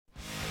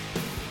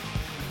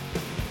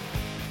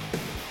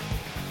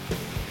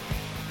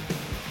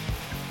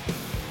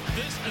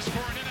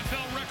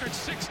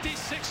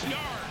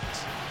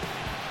yards.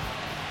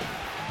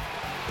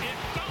 It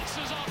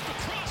bounces off the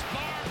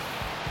crossbar,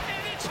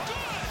 and it's good.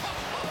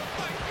 Oh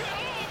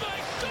my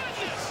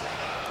goodness!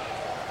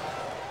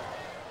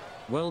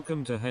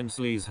 Welcome to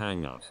Hensley's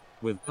Hangout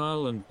with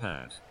Kyle and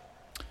Pat.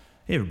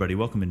 Hey everybody,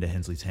 welcome into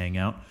Hensley's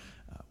Hangout.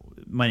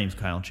 My name's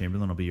Kyle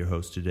Chamberlain. I'll be your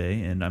host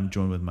today, and I'm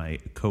joined with my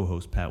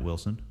co-host, Pat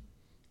Wilson.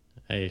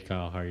 Hey,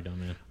 Kyle. How are you doing,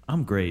 man?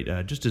 I'm great.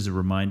 Just as a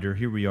reminder,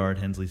 here we are at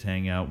Hensley's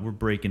Hangout. We're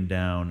breaking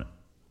down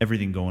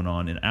everything going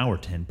on in our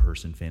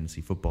 10-person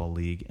fantasy football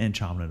league and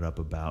chopping it up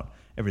about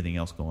everything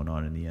else going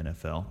on in the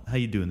NFL. How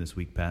you doing this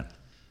week, Pat?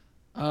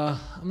 I'm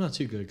not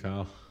too good,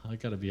 Kyle. I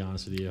got to be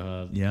honest with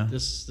you. Yeah?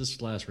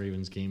 This last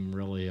Ravens game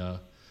really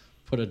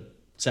put a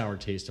sour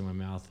taste in my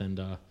mouth, and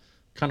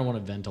kind of want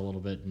to vent a little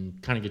bit and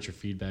kind of get your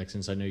feedback,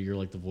 since I know you're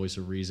like the voice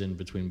of reason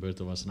between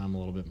both of us, and I'm a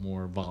little bit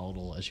more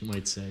volatile, as you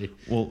might say.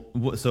 Well,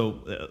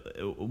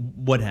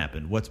 what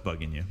happened? What's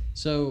bugging you?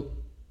 So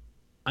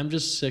I'm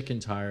just sick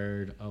and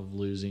tired of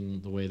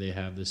losing the way they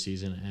have this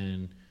season,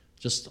 and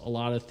just a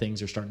lot of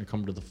things are starting to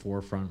come to the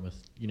forefront with,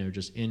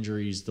 just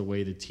injuries, the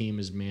way the team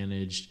is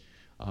managed,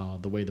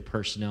 the way the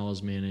personnel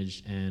is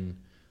managed, and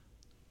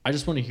I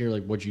just want to hear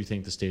like what you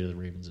think the state of the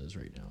Ravens is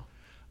right now.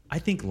 I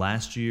think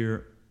last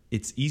year,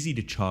 it's easy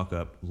to chalk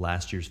up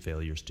last year's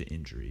failures to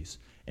injuries.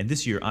 And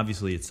this year,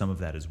 obviously, it's some of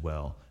that as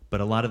well.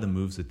 But a lot of the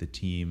moves that the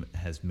team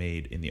has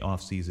made in the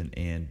offseason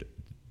and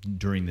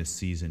during this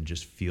season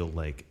just feel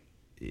like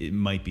it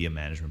might be a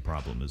management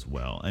problem as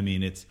well. I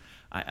mean,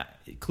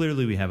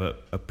 clearly we have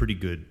a pretty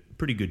good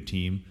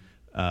team.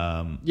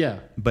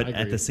 But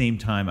at the same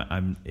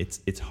time,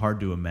 it's hard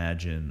to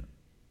imagine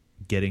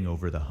getting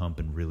over the hump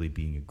and really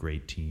being a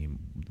great team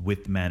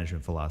with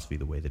management philosophy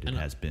the way that it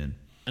has been.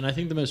 And I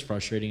think the most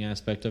frustrating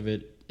aspect of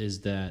it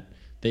is that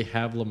they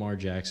have Lamar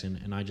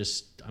Jackson, and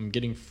I'm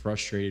getting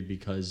frustrated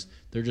because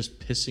they're just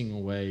pissing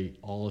away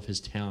all of his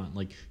talent.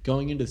 Like,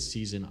 going into the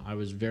season, I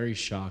was very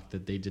shocked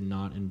that they did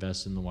not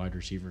invest in the wide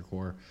receiver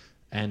core,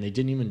 and they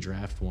didn't even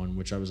draft one,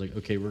 which I was like,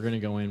 okay, we're going to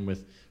go in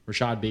with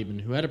Rashad Bateman,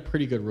 who had a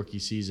pretty good rookie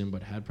season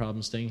but had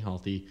problems staying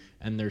healthy,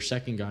 and their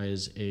second guy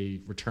is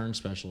a return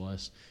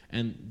specialist.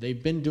 And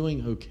they've been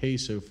doing okay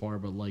so far,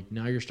 but like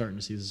now you're starting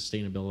to see the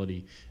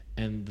sustainability.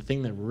 And the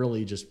thing that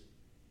really just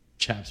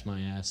chaps my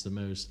ass the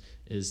most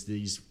is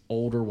these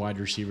older wide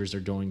receivers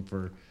they're doing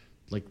for,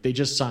 like, they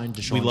just signed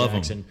Deshaun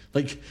Jackson.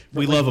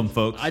 We love them,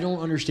 folks. I don't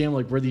understand,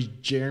 like, where these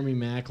Jeremy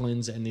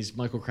Maclins and these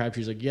Michael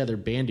Crabtrees, like, yeah, they're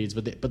Band-Aids,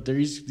 but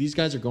these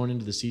guys are going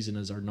into the season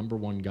as our number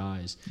one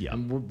guys. Yeah.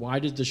 And why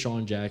did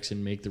Deshaun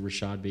Jackson make the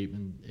Rashad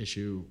Bateman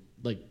issue?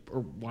 Like, or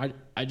why?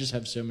 I just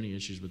have so many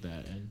issues with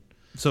that. And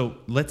so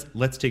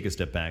let's take a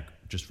step back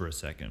just for a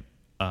second.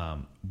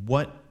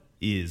 What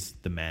is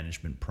the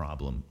management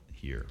problem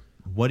here?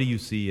 What do you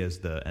see as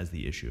the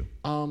issue?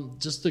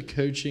 Just the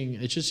coaching.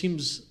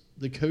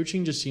 The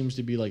coaching just seems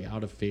to be like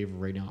out of favor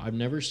right now. I've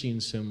never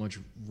seen so much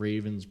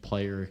Ravens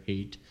player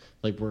hate.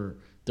 Like, where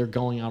they're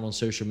going out on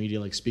social media,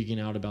 like speaking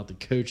out about the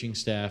coaching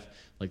staff,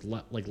 like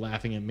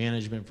laughing at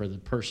management for the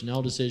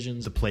personnel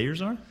decisions. The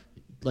players are?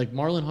 Like,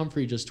 Marlon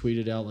Humphrey just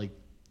tweeted out like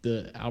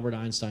the Albert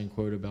Einstein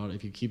quote about,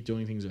 if you keep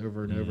doing things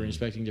over and over and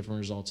expecting different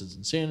results, it's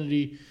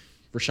insanity.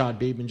 Rashad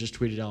Bateman just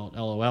tweeted out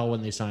LOL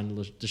when they signed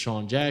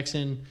Deshaun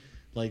Jackson.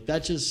 Like,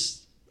 that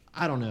just,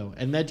 I don't know.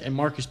 And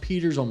Marcus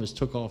Peters almost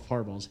took off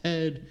Harbaugh's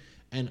head.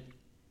 And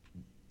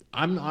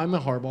I'm a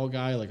Harbaugh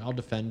guy. Like, I'll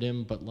defend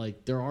him, but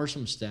like there are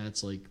some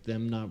stats, like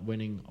them not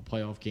winning a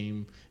playoff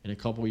game in a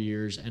couple of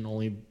years and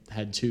only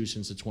had 2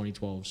 since the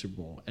 2012 Super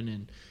Bowl. And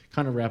then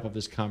kind of wrap up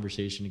this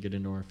conversation to get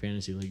into our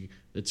fantasy league.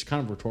 It's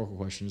kind of rhetorical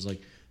questions,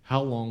 like,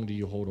 how long do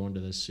you hold on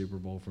to this Super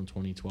Bowl from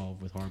 2012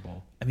 with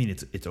Harbaugh? I mean,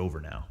 it's over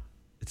now.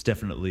 It's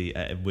definitely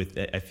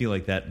I feel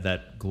like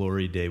that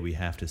glory day we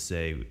have to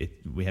say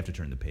we have to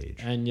turn the page.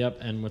 And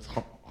and with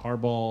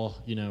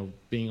Harbaugh,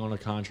 being on a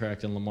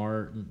contract and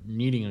Lamar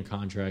needing a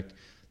contract,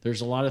 there's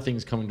a lot of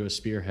things coming to a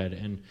spearhead.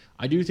 And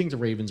I do think the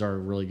Ravens are a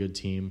really good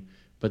team,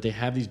 but they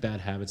have these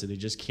bad habits that they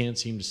just can't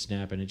seem to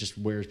snap, and it just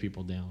wears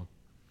people down.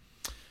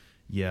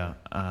 Yeah,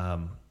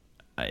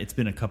 it's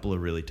been a couple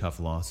of really tough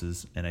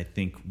losses, and I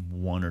think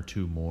 1 or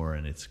 2 more,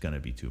 and it's going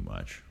to be too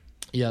much.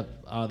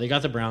 Yep, they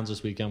got the Browns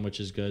this weekend,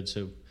 which is good.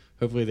 So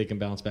hopefully they can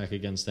bounce back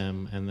against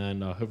them, and then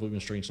hopefully we can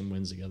string some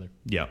wins together.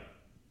 Yeah,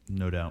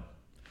 no doubt.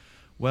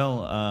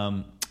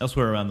 Well,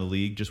 elsewhere around the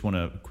league, just want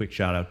a quick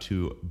shout out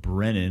to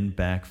Brennan,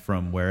 back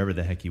from wherever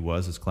the heck he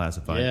was as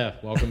classified. Yeah,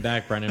 welcome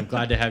back, Brennan.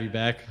 Glad to have you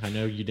back. I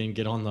know you didn't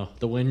get on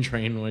the win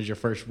train when it was your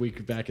first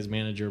week back as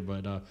manager,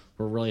 but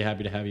we're really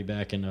happy to have you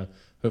back and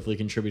hopefully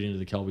contributing to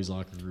the Kelby's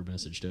Locker Room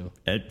message too.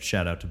 And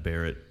shout out to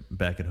Barrett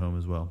back at home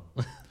as well.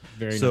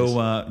 Very nice.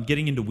 So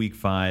getting into week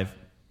 5,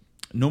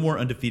 no more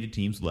undefeated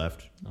teams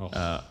left.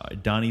 Oh.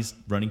 Donnie's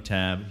running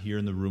tab here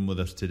in the room with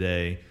us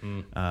today.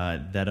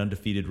 That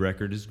undefeated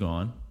record is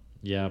gone.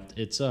 Yeah,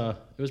 it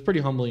was a pretty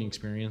humbling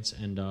experience,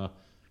 and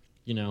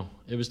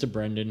it was to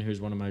Brendan,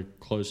 who's one of my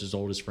closest,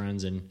 oldest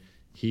friends, and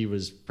he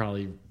was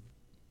probably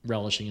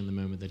relishing in the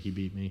moment that he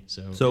beat me.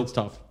 So So it's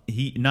tough.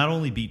 he not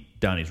only beat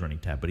Donnie's running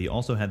tab, but he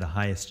also had the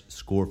highest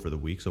score for the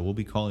week. So we'll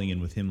be calling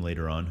in with him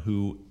later on,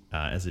 who,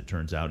 as it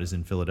turns out, is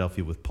in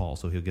Philadelphia with Paul.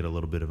 So he'll get a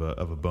little bit of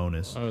a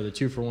bonus. Oh, the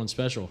 2-for-1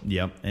 special.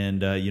 Yep.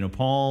 And,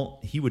 Paul,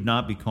 he would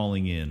not be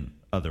calling in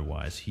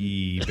otherwise.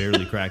 He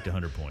barely cracked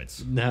 100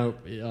 points. No,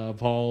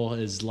 Paul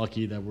is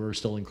lucky that we're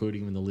still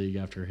including him in the league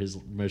after his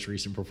most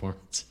recent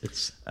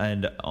performance.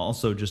 And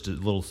also, just a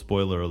little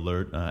spoiler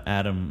alert: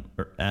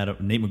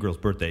 Nate McGrill's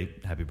birthday.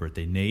 Happy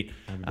birthday, Nate!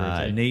 Happy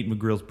birthday. Nate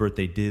McGrill's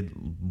birthday did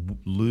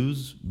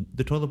lose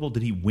the toilet bowl.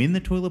 Did he win the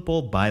toilet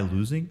bowl by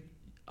losing?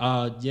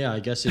 Yeah, I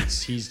guess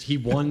he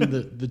won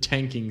the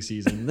tanking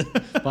season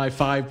by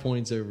 5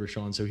 points over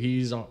Sean. So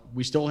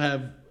we still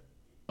have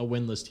a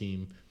winless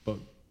team, a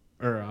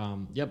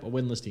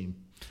winless team.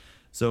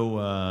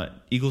 So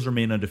Eagles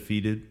remain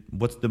undefeated.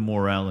 What's the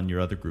morale in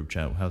your other group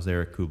chat? How's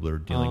Eric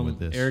Kubler dealing with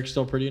this? Eric's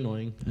still pretty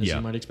annoying, as Yeah.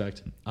 you might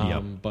expect.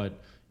 Yep.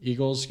 But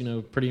Eagles,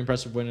 pretty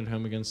impressive win at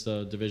home against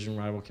the division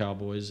rival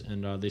Cowboys,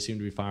 and they seem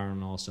to be firing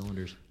on all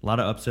cylinders. A lot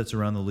of upsets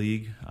around the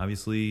league.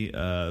 Obviously,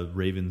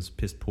 Ravens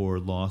piss poor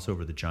loss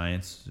over the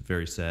Giants,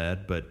 very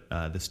sad. But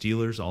the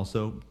Steelers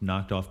also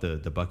knocked off the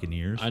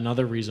Buccaneers.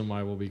 Another reason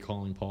why we'll be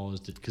calling Paul is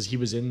because he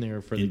was in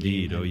there for the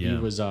Indeed. game. Oh, and yeah. He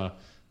was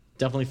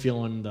definitely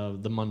feeling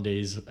the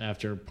Mondays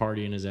after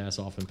partying his ass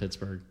off in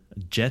Pittsburgh.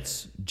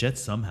 Jets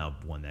somehow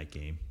won that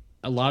game.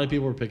 A lot of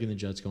people were picking the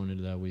Jets going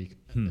into that week,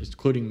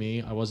 including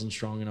me. I wasn't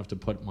strong enough to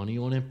put money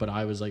on it, but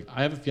I was like,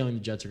 I have a feeling the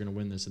Jets are going to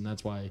win this, and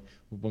that's why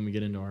when we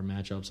get into our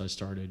matchups, I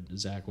started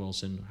Zach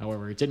Wilson.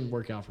 However, it didn't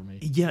work out for me.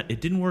 Yeah,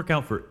 it didn't work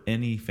out for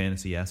any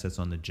fantasy assets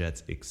on the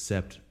Jets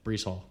except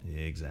Brees Hall.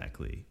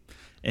 exactly.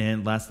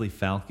 And lastly,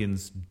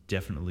 Falcons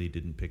definitely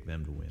didn't pick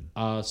them to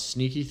win.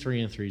 Sneaky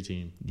 3-3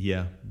 team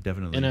Yeah,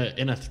 definitely.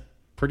 in a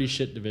pretty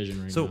shit division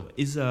right now. So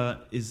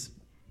is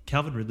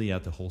Calvin Ridley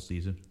out the whole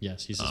season?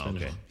 Yes, he's Oh,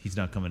 suspended okay. He's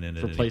not coming in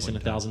at for any placing a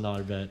point in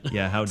time. $1,000 bet.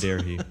 Yeah, how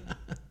dare he?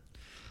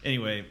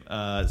 Anyway,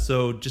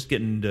 so just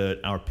getting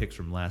to our picks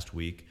from last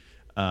week.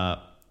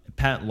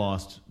 Pat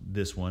lost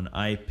this one.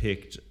 I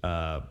picked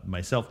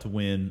myself to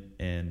win,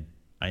 and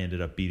I ended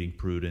up beating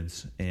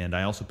Prudence. And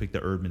I also picked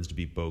the Erdmans to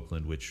beat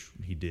Boakland, which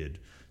he did.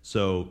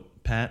 So,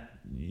 Pat,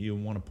 you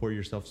want to pour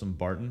yourself some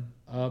Barton?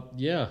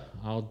 Yeah,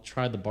 I'll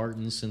try the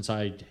Barton since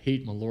I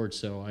hate Malort,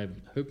 so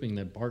I'm hoping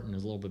that Barton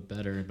is a little bit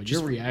better. But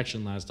your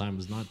reaction last time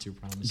was not too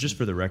promising. Just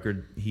for the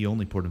record, he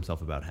only poured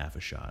himself about half a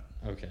shot.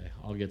 Okay,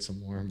 I'll get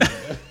some more.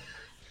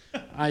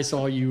 I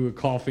saw you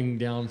coughing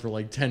down for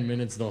like 10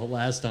 minutes the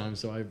last time,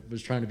 so I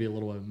was trying to be a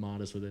little bit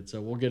modest with it. So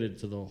we'll get it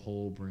to the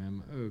whole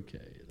brim.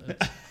 Okay.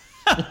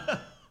 All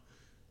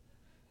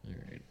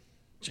right.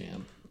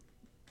 Jam.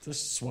 This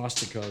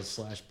swastika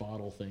 /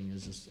 bottle thing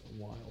is just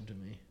wild to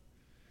me.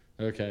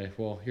 Okay,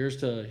 well, here's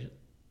to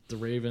the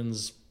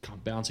Ravens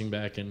bouncing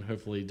back, and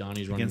hopefully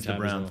Donnie's running Against the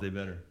tab as Browns, well. they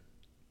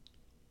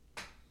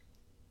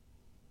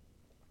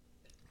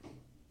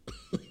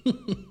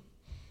better.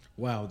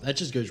 Wow, that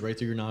just goes right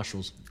through your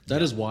nostrils.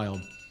 That is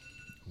wild.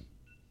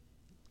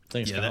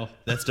 Thanks, Yeah, pal.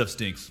 that stuff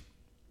stinks.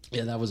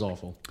 Yeah, that was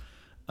awful.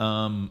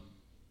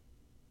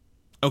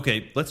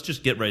 Okay, let's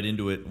just get right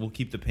into it. We'll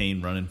keep the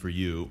pain running for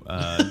you.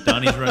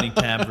 Donnie's running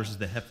tab versus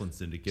the Heflin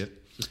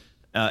Syndicate.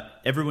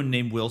 Everyone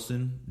named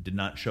Wilson did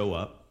not show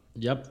up.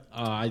 Yep,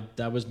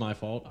 that was my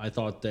fault. I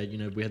thought that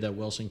we had that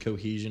Wilson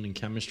cohesion and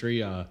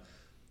chemistry.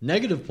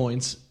 Negative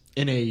points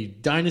in a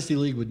dynasty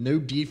league with no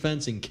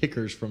defense and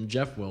kickers from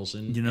Jeff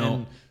Wilson.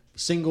 And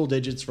single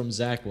digits from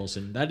Zach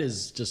Wilson. That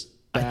is just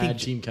bad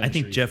team chemistry. I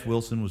think Jeff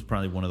Wilson was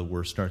probably one of the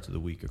worst starts of the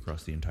week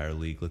across the entire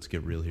league. Let's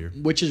get real here.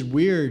 Which is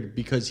weird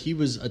because he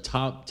was a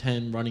top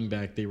 10 running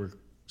back. They were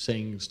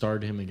saying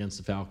started him against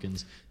the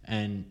Falcons,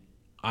 and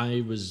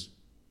I was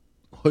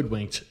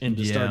hoodwinked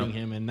into starting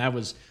him, and that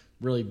was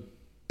really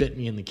bit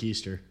me in the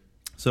keister.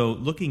 So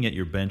looking at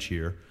your bench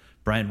here,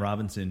 Brian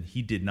Robinson,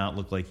 he did not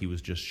look like he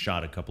was just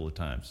shot a couple of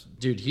times.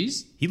 Dude,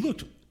 He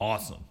looked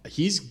awesome.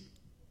 he's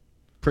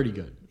pretty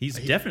good. He's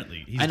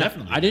definitely.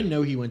 I didn't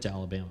know he went to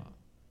Alabama.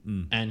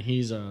 And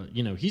he's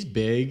he's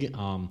big,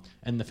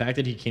 and the fact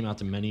that he came out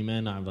to Many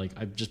Men,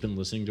 I've just been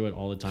listening to it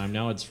all the time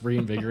now. It's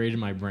reinvigorated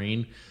my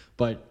brain.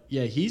 But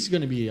yeah, he's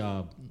going to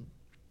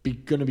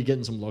be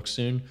getting some looks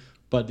soon.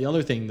 But the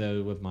other thing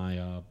though with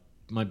my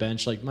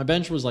bench, my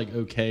bench was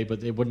okay,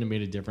 but it wouldn't have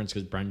made a difference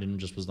because Brendan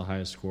just was the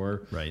highest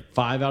scorer. Right.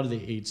 5 out of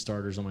the 8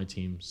 starters on my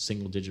team,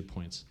 single digit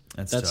points.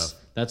 That's tough.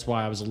 That's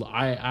why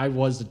I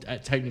was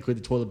technically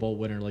the toilet bowl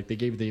winner. They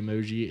gave the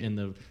emoji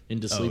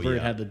into sleeper. yeah.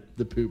 It had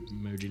the poop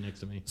emoji next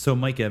to me. So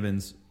Mike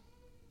Evans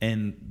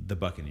and the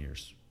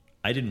Buccaneers.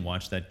 I didn't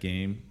watch that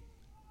game.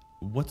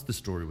 What's the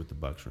story with the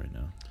Bucs right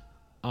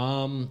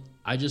now?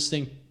 I just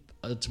think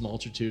it's a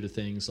multitude of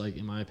things.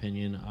 In my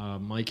opinion,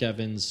 Mike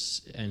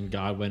Evans and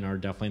Godwin are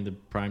definitely the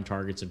prime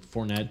targets, and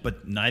Fournette.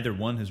 But neither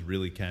one has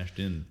really cashed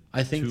in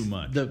I think too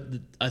much.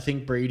 I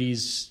think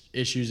Brady's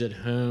issues at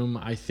home.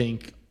 I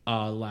think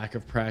lack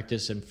of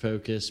practice and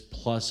focus.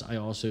 Plus, I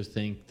also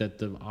think that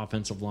the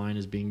offensive line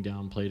is being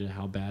downplayed at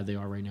how bad they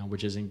are right now,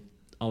 which isn't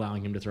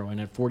allowing him to throw.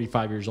 And at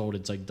 45 years old,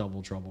 it's like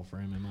double trouble for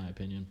him, in my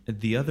opinion.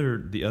 The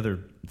other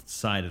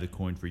side of the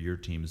coin for your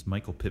team is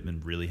Michael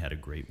Pittman really had a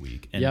great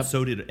week, and Yep.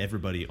 so did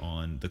everybody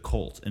on the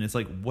Colts. And it's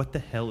like, what the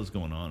hell is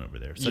going on over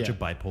there? Such Yeah. a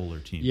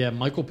bipolar team. Yeah,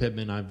 Michael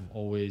Pittman, I've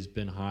always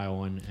been high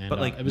on, and But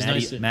like it was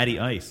Matty,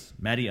 nice.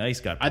 Matty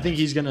Ice got. I think points.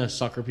 he's gonna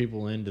sucker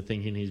people into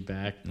thinking he's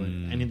back, but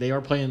and they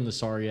are playing the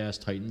sorry ass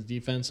Titans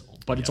defense,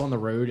 but it's Yeah. on the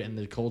road, and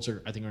the Colts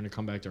are I think are gonna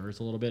come back to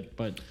earth a little bit.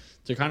 But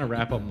to kind of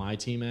wrap up my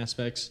team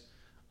aspects,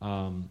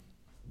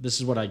 this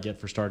is what I get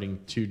for starting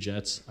 2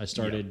 Jets. I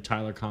started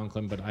Tyler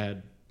Conklin, but I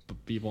had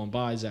people on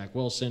bye, Zach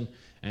Wilson,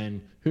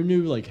 and who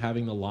knew like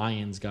having the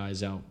Lions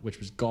guys out, which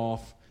was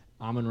Goff,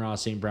 Amon-Ra,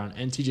 St. Brown,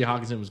 and T.J.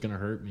 Hawkinson was gonna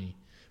hurt me,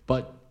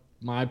 but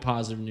my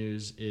positive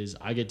news is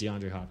I get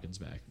DeAndre Hopkins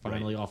back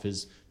finally off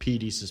his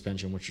PD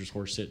suspension, which was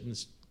horse sitting,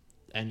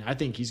 and I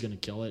think he's going to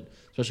kill it,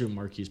 especially with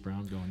Marquise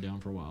Brown going down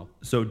for a while.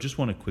 So just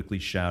want to quickly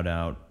shout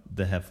out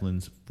the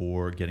Heflins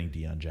for getting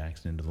Deion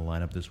Jackson into the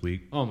lineup this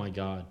week. Oh my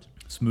God!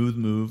 Smooth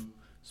move,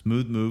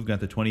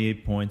 got the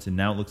 28 points, and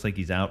now it looks like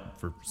he's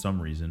out for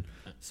some reason.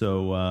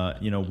 So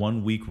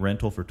 1 week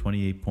rental for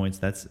 28 points.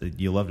 That's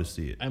you love to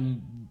see it.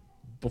 And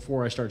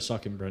before I start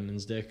sucking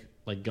Brendan's dick,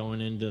 like going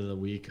into the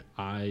week,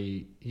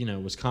 I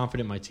was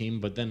confident in my team,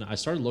 but then I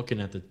started looking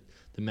at the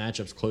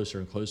matchups closer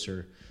and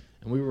closer,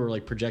 and we were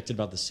like projected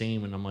about the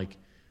same, and I'm like,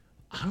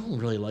 I don't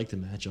really like the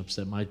matchups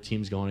that my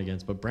team's going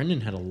against, but Brendan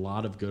had a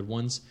lot of good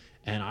ones,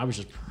 and I was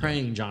just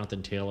praying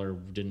Jonathan Taylor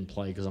didn't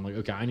play because I'm like,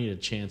 okay, I need a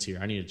chance here.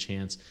 I need a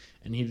chance.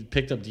 And he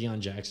picked up Deion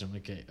Jackson. I'm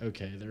like,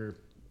 okay, they're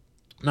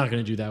not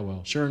going to do that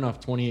well. Sure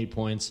enough, 28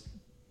 points,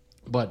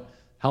 but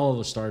hell of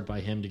a start by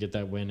him to get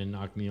that win and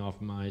knock me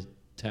off my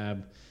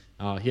tab.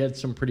 He had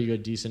some pretty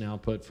good, decent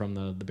output from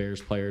the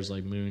Bears players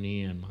like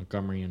Mooney and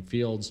Montgomery and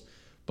Fields,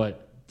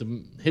 but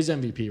his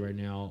MVP right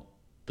now,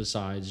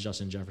 besides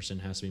Justin Jefferson,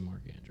 has to be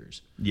Mark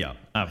Andrews. Yeah,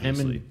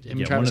 obviously. Him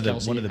and Travis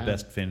Kelce one of the have-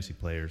 best fantasy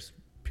players.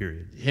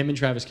 Period. Him and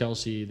Travis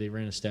Kelce, they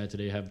ran a stat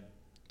today, have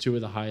 2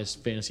 of the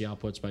highest fantasy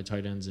outputs by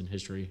tight ends in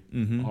history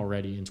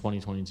already in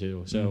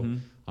 2022. So,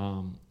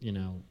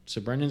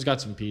 so Brendan's got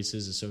some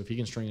pieces. So if he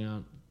can string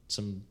out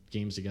some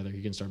games together,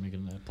 he can start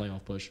making that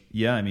playoff push.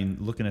 Yeah, I mean,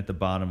 looking at the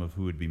bottom of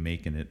who would be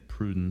making it,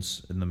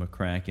 Prudence and the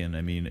McCracken.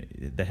 I mean,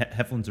 the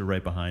Heflins are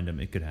right behind him.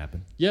 It could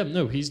happen. Yeah,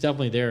 no, he's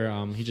definitely there.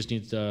 He just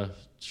needs to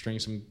string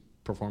some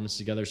performance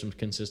together, some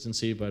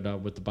consistency.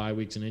 But with the bye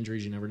weeks and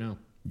injuries, you never know.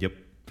 Yep.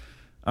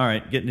 All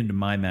right, getting into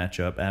my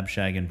matchup,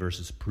 Abshagan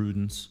versus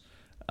Prudence.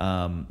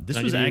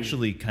 This was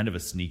actually kind of a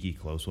sneaky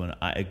close one.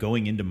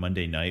 Going into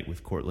Monday night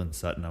with Cortland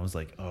Sutton, I was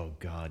like, oh,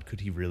 God, could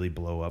he really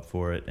blow up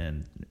for it?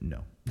 And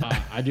no.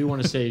 I do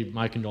want to say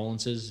my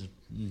condolences.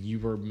 You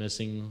were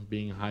missing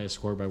being highest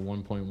score by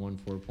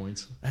 1.14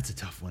 points. That's a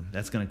tough one.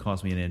 That's going to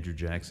cost me an Andrew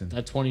Jackson.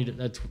 That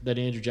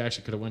Andrew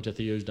Jackson could have went to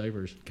Theo's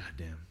diapers.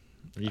 Goddamn.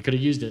 You could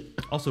have used it.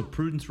 Also,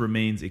 Prudence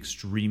remains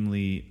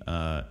extremely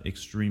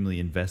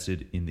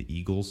invested in the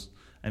Eagles.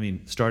 I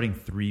mean, starting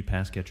 3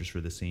 pass catchers for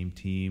the same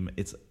team,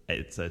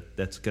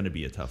 that's going to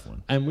be a tough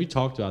one. And we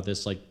talked about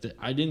this. Like,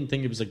 I didn't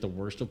think it was like the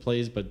worst of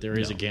plays, but there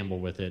is a gamble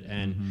with it.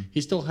 And he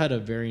still had a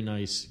very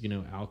nice,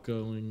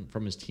 outgoing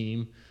from his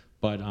team.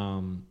 But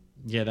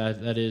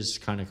that is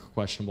kind of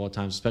questionable at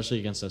times, especially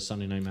against a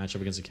Sunday night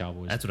matchup against the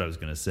Cowboys. That's what I was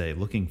going to say.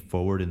 Looking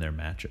forward in their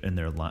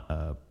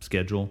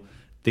schedule,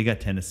 they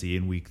got Tennessee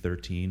in Week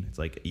 13. It's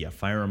like,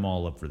 fire them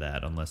all up for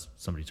that, unless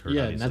somebody's hurt.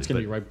 Yeah, obviously. and that's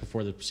going to be right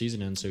before the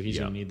season ends, so he's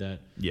going to need that.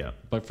 Yeah.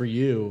 But for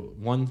you,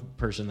 one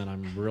person that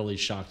I'm really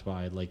shocked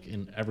by, like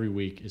in every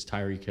week, is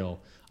Tyreek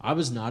Hill. I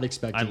was not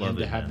expecting him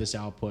to have this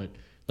output.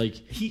 Like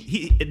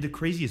he and the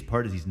craziest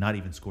part is he's not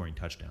even scoring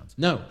touchdowns.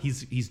 No,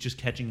 he's just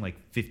catching like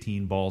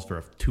 15 balls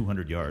for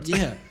 200 yards.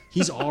 Yeah,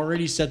 he's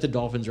already set the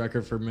Dolphins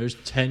record for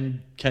most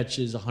 10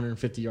 catches,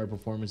 150-yard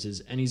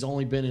performances, and he's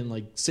only been in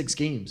like 6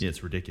 games. Yeah,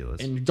 it's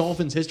ridiculous. In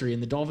Dolphins history,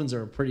 and the Dolphins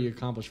are a pretty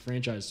accomplished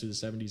franchise through the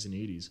 70s and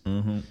 80s.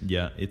 Mm-hmm.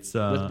 Yeah, it's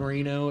with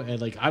Marino, and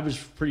like I was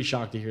pretty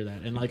shocked to hear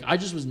that, and like I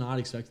just was not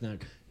expecting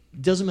that.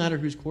 It doesn't matter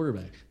who's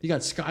quarterback. You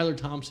got Skylar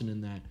Thompson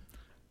in that.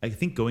 I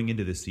think going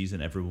into this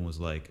season, everyone was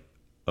like,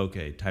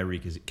 okay,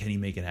 Tyreek, can he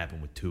make it happen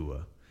with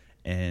Tua?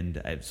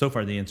 And so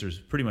far the answer is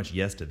pretty much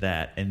yes to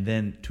that. And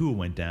then Tua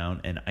went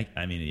down, and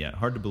I mean,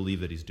 hard to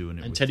believe that he's doing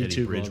it with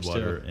Teddy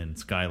Bridgewater and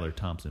Skylar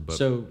Thompson. But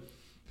so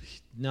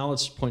now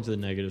let's point to the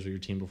negatives of your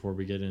team before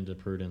we get into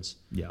Prudence.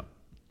 Yeah,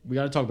 we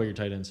got to talk about your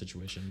tight end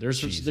situation.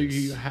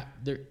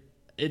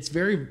 It's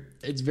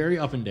very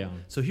up and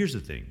down. So here's the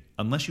thing: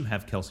 unless you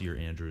have Kelce or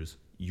Andrews,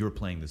 you're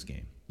playing this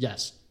game.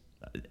 Yes.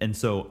 And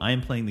so I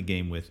am playing the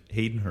game with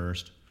Hayden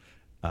Hurst,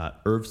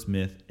 Irv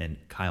Smith, and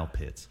Kyle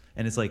Pitts.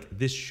 And it's like,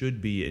 this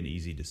should be an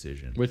easy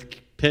decision. With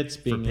Pitts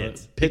being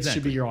Pitts exactly.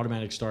 Should be your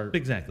automatic start.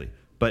 Exactly.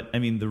 But, I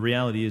mean, the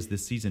reality is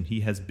this season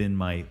he has been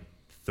my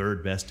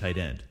third best tight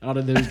end. Out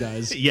of those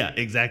guys. Yeah,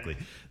 exactly.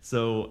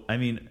 So, I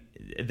mean,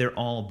 they're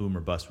all boom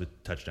or bust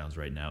with touchdowns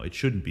right now. It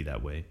shouldn't be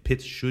that way.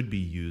 Pitts should be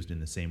used in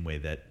the same way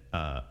that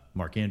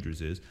Mark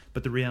Andrews is.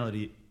 But the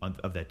reality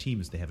of that team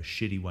is they have a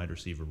shitty wide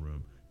receiver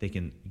room. They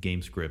can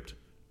game script.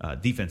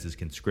 Defenses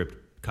can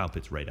script Kyle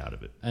Pitts right out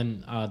of it.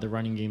 And the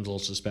running game's a little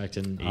suspect,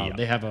 and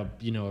they have a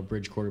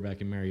bridge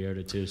quarterback in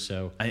Mariota too.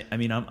 So I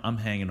mean, I'm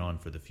hanging on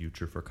for the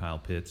future for Kyle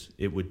Pitts.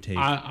 It would take.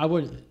 I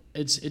would.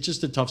 It's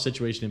just a tough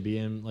situation to be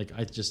in. Like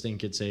I just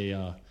think it's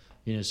a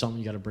something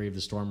you got to brave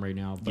the storm right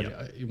now.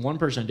 But one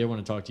person I did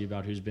want to talk to you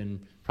about who's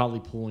been probably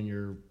pulling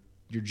your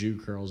Jew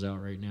curls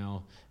out right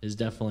now is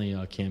definitely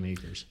Cam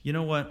Akers. You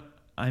know what?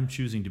 I'm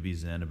choosing to be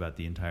zen about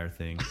the entire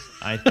thing.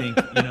 I think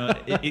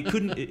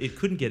it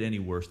couldn't get any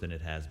worse than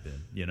it has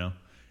been.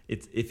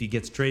 If he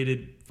gets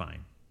traded,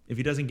 fine. If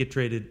he doesn't get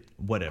traded,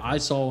 whatever. I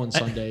saw on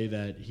Sunday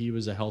that he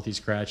was a healthy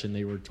scratch, and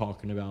they were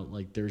talking about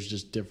like there's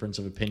just difference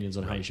of opinions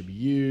on how he should be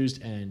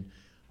used, and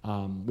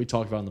we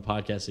talked about on the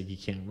podcast that he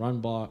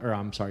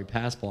can't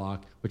pass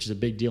block, which is a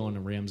big deal in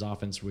the Rams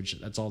offense, which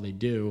that's all they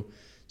do.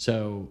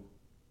 So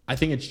I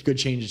think it's a good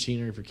change of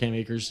scenery for Cam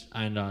Akers,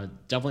 and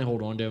definitely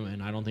hold on to him.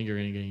 And I don't think you're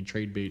going to get any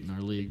trade bait in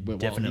our league. But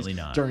definitely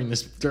not during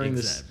this. You're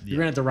going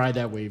to have to ride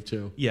that wave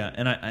too. Yeah,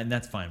 and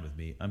that's fine with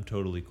me. I'm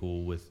totally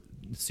cool with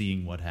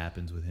seeing what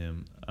happens with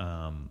him.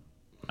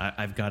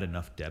 I've got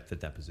enough depth at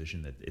that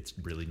position that it's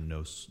really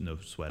no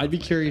sweat. I'd be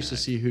curious to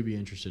see who'd be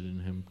interested in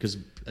him because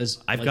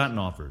I've gotten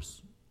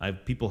offers.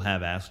 People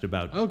have asked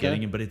about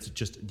getting him, but it's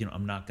just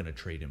I'm not going to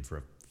trade him for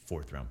a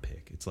 4th round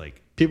pick. It's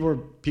like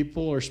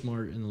people are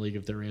smart in the league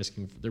if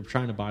they're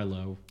trying to buy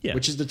low,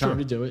 which is the time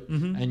to do it,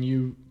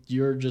 and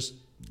you're just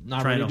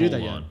not ready to do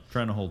that yet.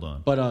 Trying to hold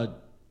on.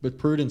 But with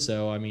Prudence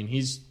though, I mean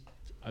he's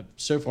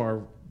so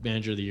far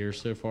manager of the year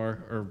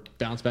or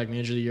bounce back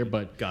manager of the year,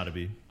 but gotta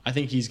be. I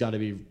think he's got to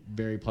be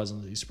very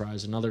pleasantly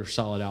surprised. Another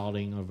solid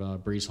outing of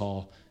Breece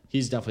Hall.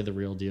 He's definitely the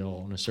real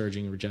deal on a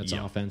surging Jets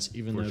offense,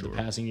 even though the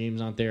passing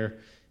game's not there.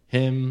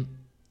 Him,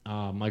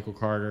 Michael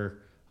Carter,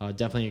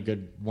 definitely a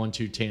good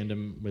 1-2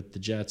 tandem with the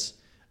Jets,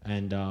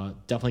 and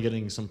definitely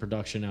getting some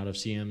production out of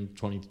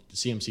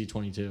CMC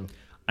 22.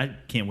 I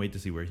can't wait to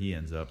see where he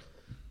ends up.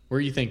 Where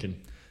are you thinking?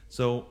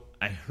 So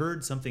I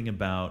heard something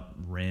about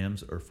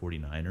Rams or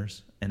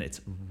 49ers, and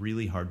it's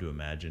really hard to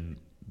imagine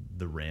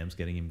the Rams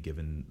getting him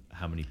given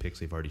how many picks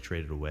they've already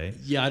traded away.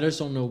 Yeah, I just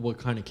don't know what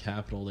kind of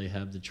capital they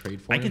have to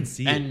trade for him. I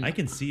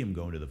can see him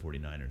going to the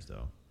 49ers,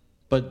 though.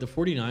 But the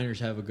 49ers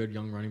have a good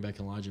young running back,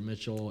 Elijah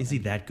Mitchell. Is he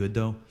that good,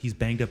 though? He's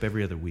banged up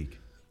every other week.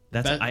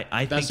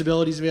 I think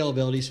ability is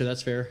availability, so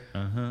that's fair.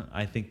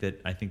 I think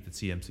that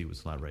CMC would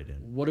slot right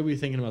in. What are we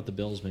thinking about the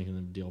Bills making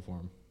the deal for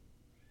him?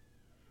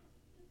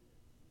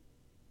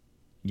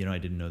 I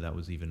didn't know that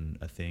was even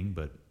a thing,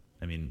 but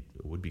I mean,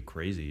 it would be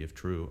crazy if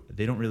true.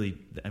 They don't really.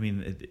 I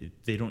mean,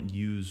 they don't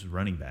use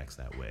running backs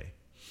that way.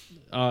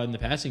 In the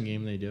passing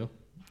game, they do.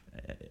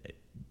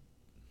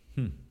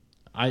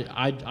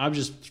 I'm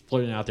just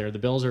floating out there. The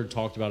Bills are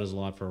talked about as a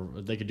lot for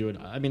they could do it.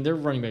 I mean, their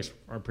running backs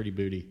are pretty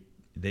booty.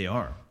 They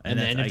are, and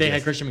if they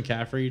had Christian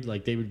McCaffrey,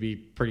 like they would be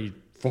pretty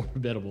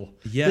formidable.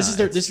 Yeah, this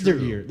is their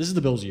year. This is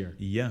the Bills' year.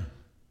 Yeah,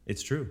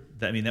 it's true.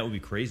 That would be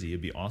crazy.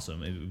 It'd be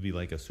awesome. It would be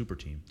like a super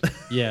team.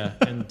 Yeah,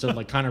 and to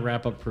like kind of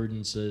wrap up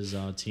Prudence's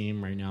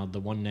team right now, the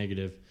one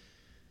negative,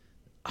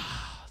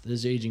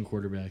 those aging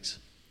quarterbacks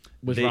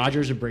with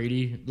Rodgers and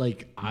Brady.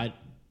 Like I'd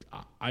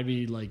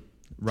be like.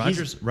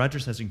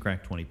 Rodgers hasn't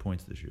cracked 20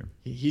 points this year.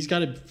 He's got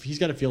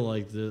to feel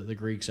like the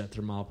Greeks at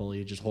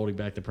Thermopylae, just holding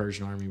back the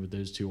Persian army with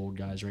those two old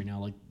guys right now.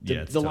 Like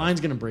the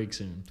line's going to break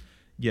soon.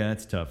 Yeah,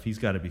 it's tough. He's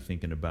got to be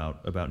thinking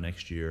about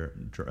next year,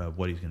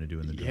 what he's going to do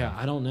in the draft. Yeah,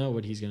 I don't know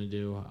what he's going to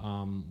do.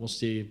 We'll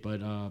see,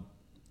 but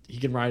he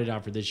can ride it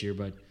out for this year.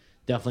 But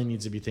definitely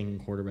needs to be thinking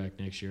quarterback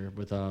next year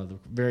with the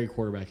very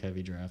quarterback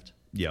heavy draft.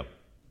 Yep.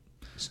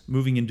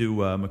 Moving into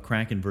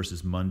McCracken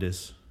versus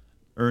Mundus,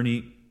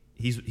 Ernie.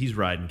 He's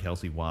riding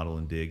Kelsey, Waddle,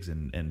 and Diggs,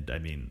 and I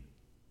mean,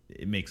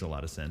 it makes a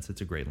lot of sense. It's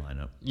a great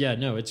lineup. Yeah,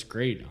 no, it's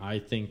great. I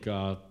think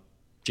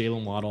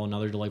Jalen Waddle,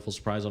 another delightful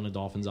surprise on the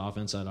Dolphins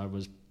offense that I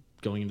was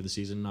going into the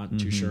season not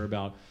too sure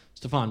about.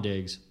 Stephon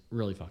Diggs,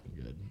 really fucking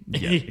good.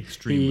 Yeah,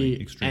 extremely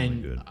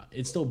good.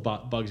 It still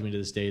bugs me to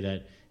this day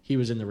that he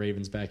was in the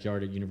Ravens'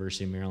 backyard at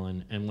University of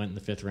Maryland and went in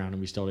the 5th round,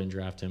 and we still didn't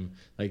draft him.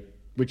 Like,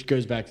 which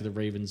goes back to the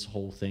Ravens'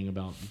 whole thing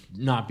about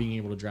not being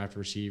able to draft a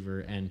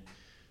receiver and,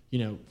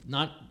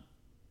 not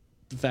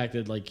the fact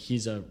that like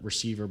he's a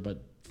receiver,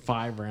 but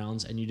 5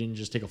 rounds and you didn't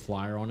just take a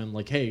flyer on him.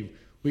 Like, hey,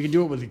 we can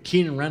do it with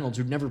Keenan Reynolds,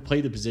 who'd never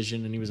played the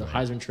position, and he was a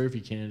Heisman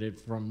Trophy candidate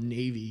from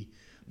Navy.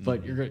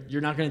 But you're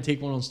not going to take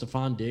one on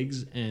Stephon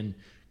Diggs. And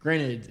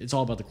granted, it's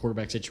all about the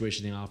quarterback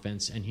situation in the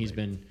offense, and he's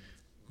been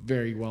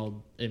very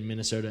well in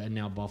Minnesota and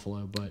now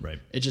Buffalo. But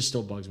it just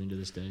still bugs me to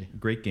this day.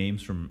 Great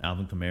games from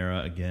Alvin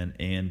Kamara again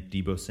and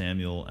Deebo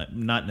Samuel.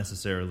 Not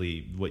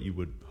necessarily what you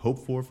would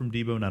hope for from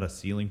Deebo, not a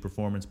ceiling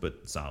performance,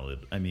 but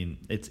solid. I mean,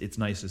 it's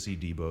nice to see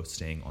Deebo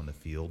staying on the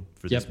field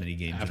for this many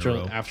games in a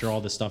row. After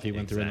all the stuff he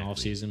went through in the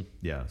offseason.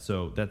 Yeah,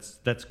 so that's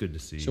good to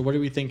see. So what are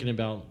we thinking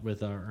about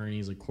with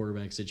Ernie's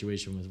quarterback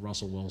situation with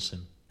Russell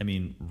Wilson? I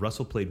mean,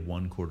 Russell played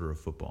 1 quarter of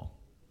football.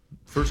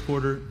 First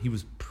quarter, he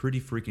was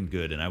pretty freaking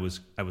good, and I was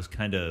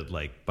kind of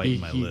like biting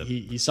my lip.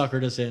 He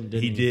suckered us in,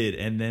 didn't he? He did,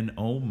 and then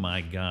oh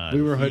my god,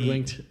 we were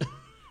hoodwinked.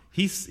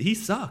 He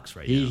sucks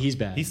now. He's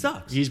bad. He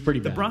sucks. He's pretty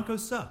bad. The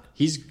Broncos suck.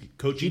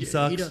 Coaching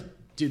sucks.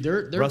 Dude,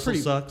 they're Russell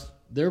pretty, sucks.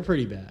 They're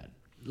pretty bad.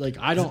 Like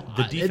I don't.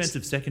 The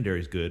defensive secondary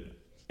is good.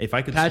 If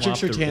I could Patrick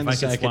swap Surtain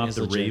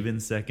the legit.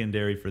 Ravens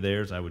secondary for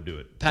theirs, I would do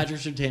it. Patrick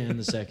Surtain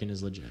the second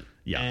is legit.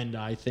 Yeah. And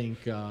I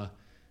think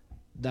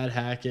that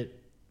Hackett,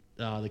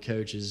 the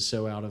coach, is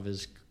so out of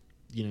his,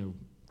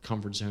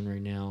 comfort zone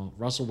right now.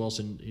 Russell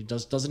Wilson, he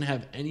doesn't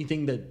have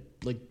anything that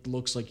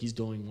looks like he's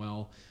doing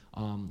well.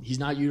 He's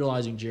not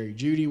utilizing Jerry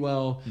Jeudy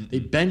well. They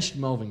benched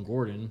Melvin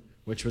Gordon,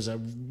 which was a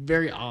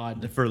very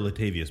odd For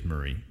Latavius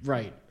Murray.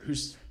 right.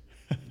 Who's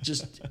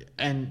just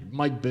and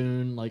Mike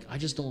Boone. I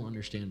just don't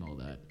understand all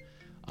that.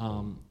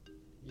 I'm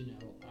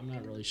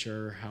not really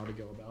sure how to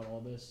go about all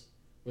this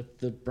with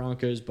the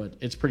Broncos, but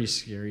it's pretty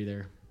scary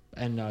there.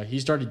 And he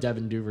started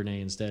Devin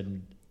Duvernay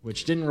instead,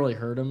 which didn't really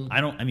hurt him.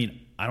 I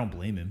don't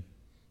blame him.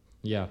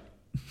 Yeah.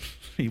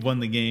 He won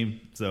the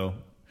game, so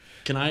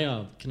Can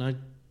I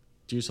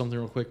do something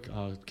real quick?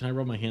 Can I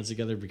rub my hands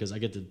together because I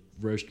get to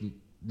roast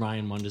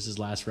Ryan Mundus'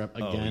 last rep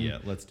again? Oh yeah,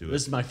 let's do it.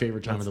 This is my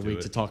favorite time Let's of the do week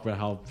it. to talk about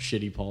how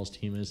shitty Paul's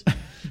team is.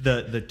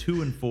 The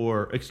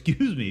 2-4.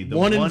 Excuse me. The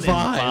 1 1 and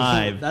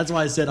 5. That's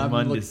why I said I'm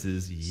Mundus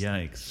is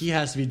yikes. He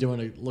has to be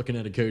looking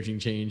at a coaching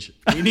change.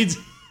 He needs.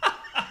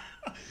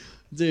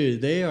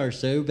 Dude, they are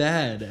so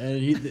bad,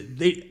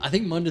 and I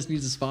think Mundus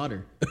needs a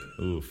spotter.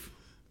 Oof.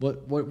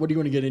 What do you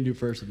want to get into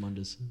first with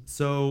Mundus?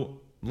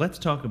 So let's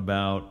talk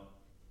about.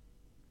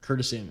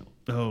 Curtis Samuel.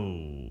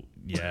 Oh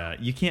yeah,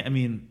 you can't. I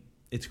mean,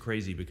 it's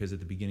crazy because at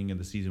the beginning of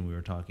the season we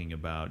were talking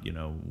about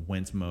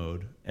Wentz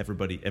mode.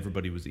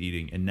 Everybody was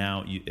eating, and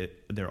now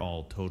they're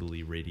all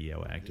totally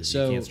radioactive.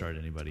 So, you can't start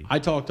anybody. I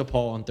talked to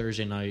Paul on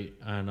Thursday night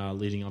and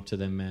leading up to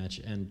the match,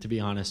 and to be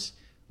honest,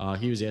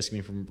 he was asking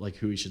me from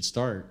who he should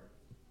start,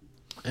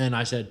 and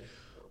I said,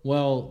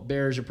 "Well,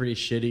 Bears are pretty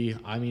shitty.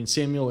 I mean,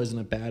 Samuel isn't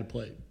a bad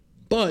play,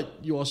 but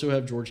you also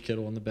have George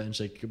Kittle on the bench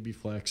that could be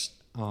flexed.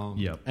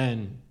 Yep.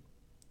 And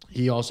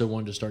he also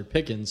wanted to start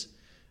Pickens,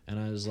 and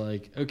I was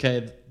like,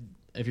 okay,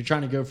 if you're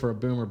trying to go for a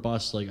boom or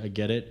bust, I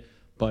get it,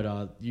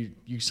 but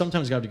you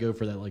sometimes got to go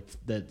for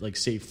that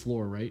safe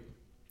floor, right?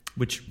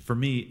 Which for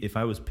me, if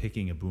I was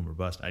picking a boom or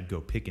bust, I'd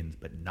go Pickens,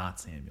 but not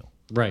Samuel.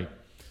 Right.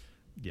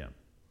 Yeah.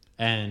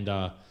 And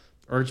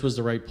Ertz was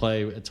the right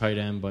play at tight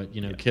end, but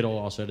Kittle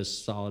also had a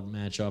solid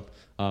matchup.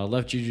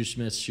 Left Juju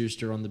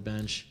Smith-Schuster on the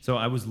bench. So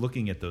I was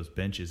looking at those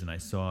benches and I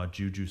saw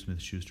Juju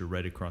Smith-Schuster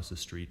right across the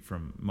street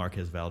from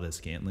Marquez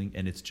Valdez-Scantling,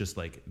 and it's just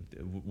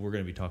we're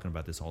going to be talking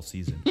about this all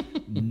season.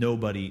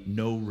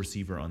 No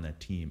receiver on that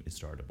team is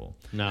startable.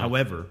 No.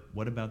 However,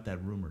 what about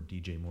that rumor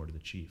DJ Moore to the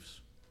Chiefs?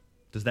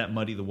 Does that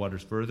muddy the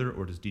waters further,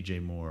 or does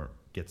DJ Moore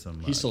get some?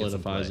 He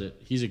solidifies play?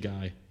 it. He's a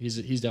guy.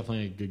 He's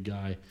definitely a good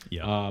guy.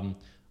 Yeah.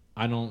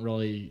 I don't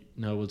really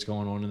know what's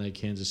going on in that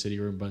Kansas City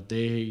room, but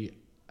they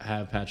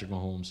have Patrick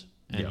Mahomes,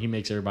 and he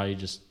makes everybody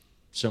just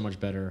so much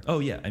better. Oh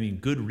yeah, I mean,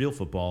 good real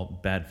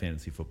football, bad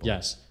fantasy football.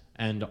 Yes,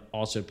 and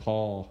also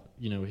Paul,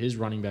 his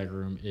running back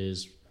room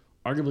is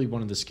arguably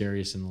one of the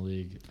scariest in the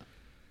league.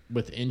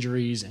 With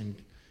injuries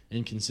and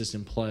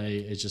inconsistent play,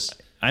 it's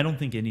just. I don't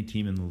think any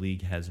team in the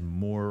league has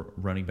more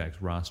running backs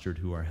rostered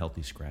who are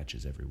healthy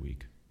scratches every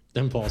week.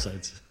 Then Paul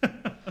says,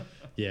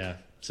 yeah.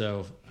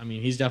 So I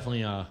mean, he's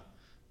definitely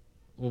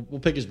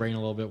We'll pick his brain a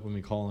little bit when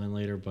we call in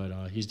later,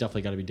 but he's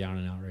definitely got to be down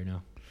and out right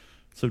now.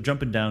 So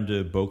jumping down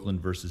to Boakland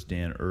versus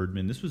Dan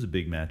Erdman, this was a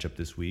big matchup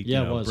this week.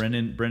 Yeah, it was.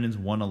 Brennan's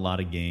won a lot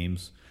of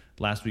games.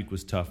 Last week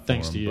was tough for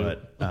Thanks him, to you.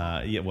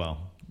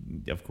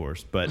 but of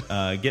course. But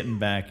getting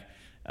back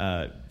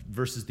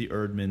versus the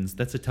Erdmans,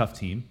 that's a tough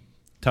team,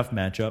 tough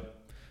matchup.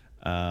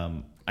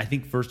 I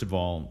think first of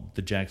all,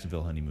 the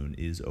Jacksonville honeymoon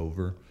is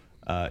over.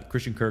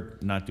 Christian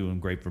Kirk not doing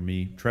great for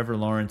me. Trevor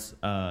Lawrence,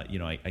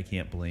 I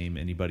can't blame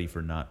anybody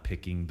for not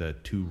picking the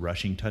 2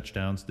 rushing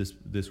touchdowns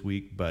this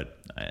week, but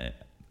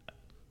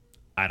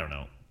I don't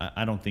know.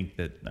 I don't think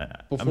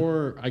that.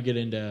 Before I get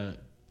into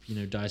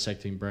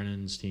dissecting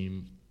Brennan's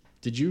team,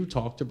 did you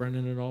talk to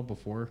Brennan at all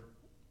before?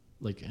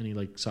 Any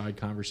side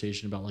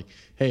conversation about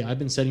hey, I've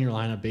been setting your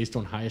lineup based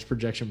on highest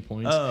projection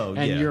points. Oh,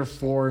 and yeah. you're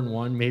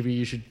 4-1. Maybe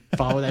you should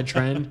follow that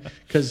trend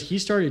because he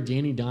started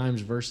Danny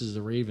Dimes versus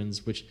the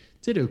Ravens, which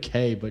did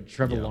okay, but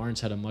Trevor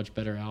Lawrence had a much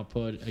better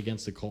output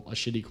against a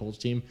shitty Colts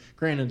team.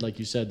 Granted, like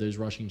you said, those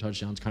rushing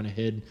touchdowns kind of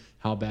hid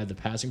how bad the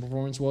passing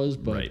performance was,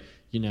 but Right.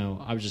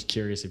 I was just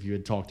curious if you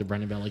had talked to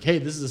Brendan about hey,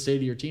 this is the state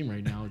of your team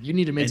right now. You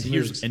need to make some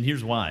moves. And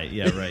here's why.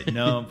 Yeah, right.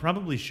 No,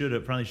 probably should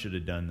have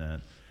done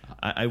that.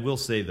 I will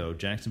say though,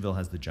 Jacksonville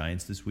has the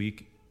Giants this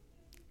week.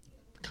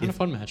 Kind of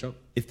fun matchup.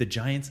 If the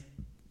Giants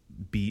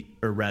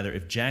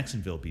if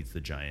Jacksonville beats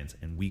the Giants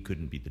and we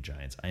couldn't beat the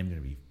Giants, I am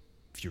going to be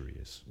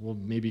furious. Well,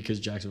 maybe because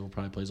Jacksonville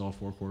probably plays all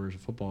 4 quarters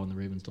of football and the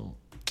Ravens don't.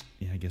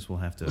 Yeah, I guess we'll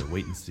have to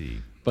wait and see.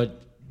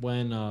 But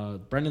when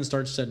Brendan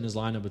starts setting his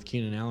lineup with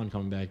Keenan Allen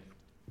coming back,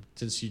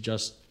 since you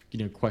just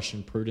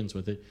questioned prudence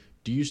with it,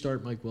 do you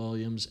start Mike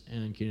Williams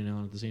and Keenan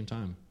Allen at the same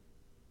time?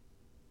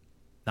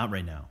 Not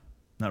right now.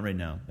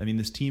 I mean,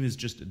 this team is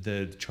just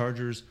the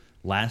Chargers.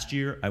 Last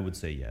year, I would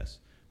say yes,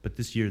 but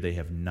this year they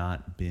have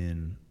not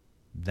been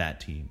that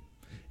team.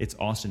 It's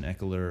Austin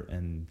Eckler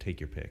and take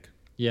your pick.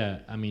 Yeah,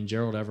 I mean,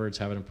 Gerald Everett's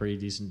having a pretty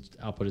decent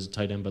output as a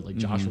tight end, but like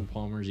Joshua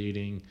Palmer's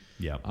eating.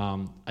 Yeah.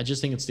 I just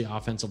think it's the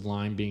offensive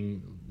line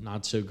being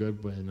not so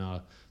good when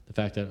the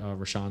fact that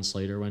Rashawn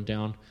Slater went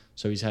down.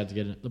 So he's had to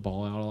get the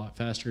ball out a lot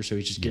faster. So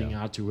he's just getting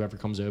out to whoever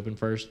comes open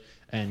first.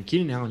 And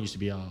Keenan Allen used to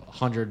be a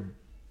 100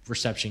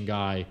 reception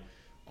guy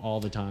all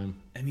the time.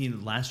 I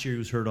mean, last year he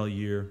was hurt all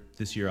year.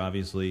 This year,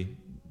 obviously,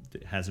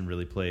 hasn't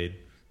really played.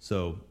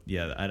 So,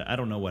 yeah, I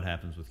don't know what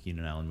happens with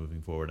Keenan Allen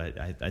moving forward.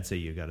 I'd say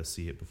you got to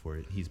see it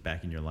before he's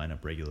back in your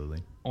lineup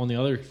regularly. On the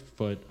other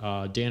foot,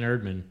 Dan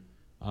Erdman,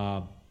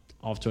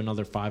 off to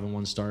another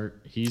 5-1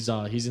 start. He's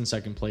in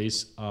second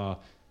place.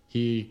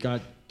 He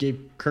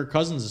gave Kirk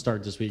Cousins a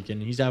start this week, and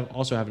he's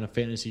also having a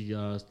fantasy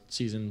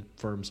season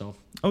for himself.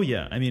 Oh,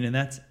 yeah. I mean, and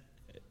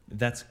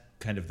that's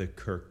kind of the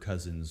Kirk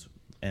Cousins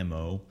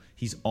MO.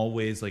 He's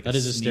always like that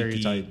is a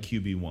stereotype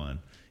QB1.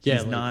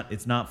 Yeah,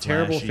 it's not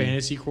terrible flashy.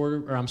 fantasy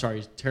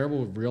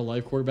terrible real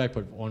life quarterback,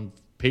 but on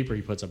paper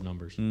he puts up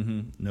numbers.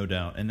 No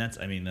doubt, and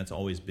that's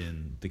always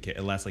been the case.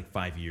 The last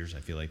 5 years, I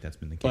feel like that's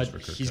been the case But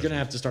for Kirk he's going to Cousins.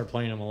 have to start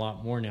playing him a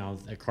lot more now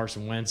that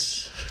Carson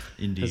Wentz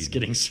is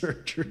getting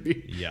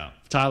surgery. Yeah,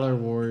 Tyler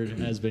Ward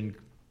has been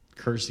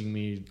cursing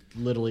me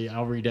literally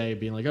every day,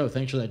 being like, "Oh,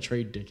 thanks for that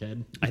trade,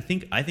 dickhead." I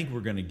think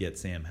we're going to get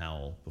Sam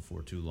Howell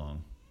before too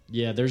long.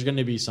 Yeah, there's going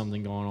to be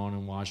something going on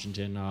in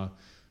Washington.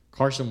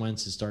 Carson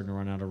Wentz is starting to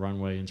run out of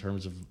runway in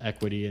terms of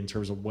equity, in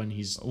terms of when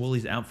he's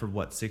He's out for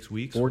what, 6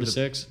 weeks? 4 to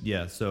 6.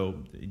 Yeah, so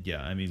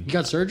yeah, I mean, He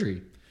got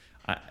surgery.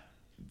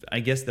 I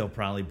guess they'll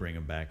probably bring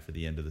him back for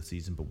the end of the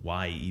season, but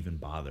why even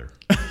bother?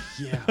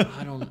 Yeah,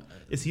 I don't.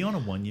 Is he on a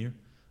 1 year?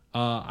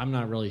 I'm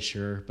not really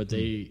sure, but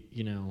they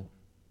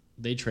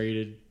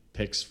traded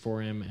picks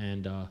for him,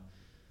 and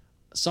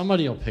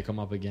somebody will pick him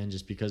up again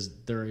just because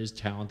there is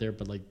talent there.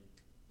 But like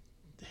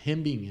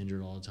him being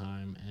injured all the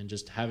time and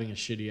just having a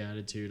shitty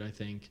attitude, I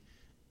think,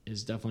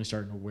 is definitely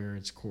starting to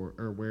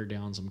wear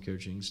down some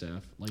coaching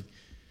staff. Like,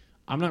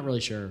 I'm not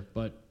really sure,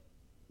 but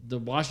the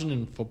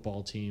Washington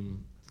football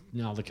team,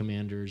 now the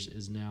Commanders,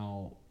 is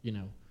now,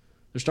 they're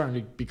starting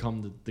to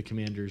become the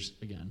Commanders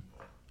again.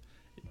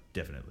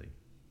 Definitely.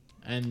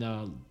 And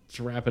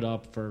to wrap it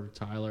up for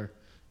Tyler,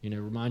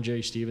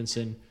 Ramondre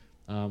Stevenson,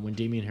 when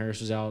Damian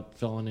Harris was out,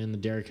 filling in the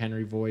Derrick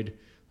Henry void.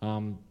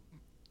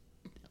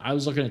 I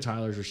was looking at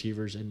Tyler's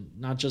receivers, and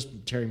not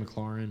just Terry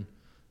McLaurin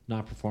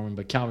not performing,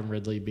 but Calvin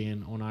Ridley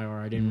being on IR.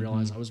 I didn't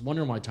realize. I was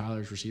wondering why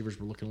Tyler's receivers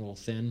were looking a little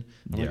thin.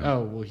 I'm like,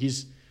 oh, well,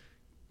 he's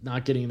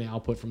not getting the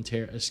output from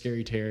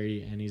Scary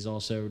Terry, and he's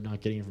also not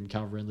getting it from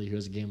Calvin Ridley, who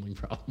has a gambling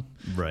problem.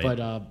 Right.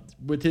 But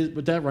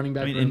with that running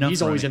back room,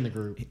 he's always in the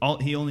group.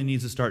 He only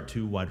needs to start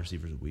 2 wide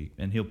receivers a week,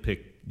 and he'll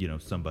pick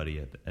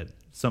somebody at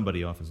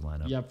somebody off his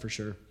lineup. Yep, for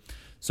sure.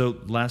 So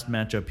last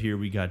matchup here,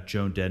 we got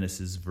Joe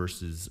Dennis's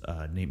versus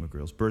Nate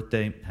McGreal's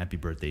birthday. Happy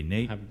birthday,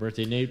 Nate. Happy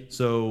birthday, Nate.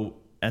 So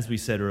as we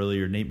said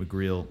earlier, Nate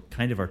McGreal,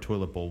 kind of our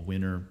toilet bowl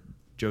winner.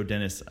 Joe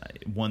Dennis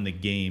won the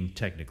game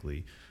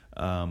technically.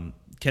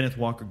 Kenneth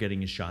Walker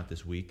getting his shot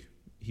this week.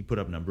 He put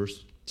up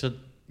numbers. So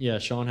yeah,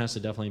 Sean has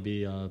to definitely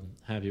be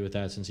happy with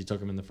that since he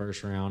took him in the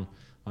first round.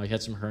 He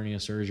had some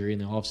hernia surgery in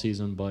the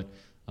offseason, but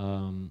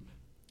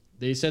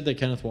they said that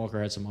Kenneth Walker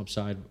had some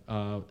upside,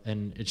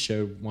 and it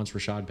showed once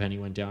Rashad Penny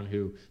went down,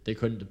 who they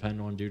couldn't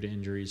depend on due to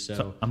injuries.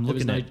 So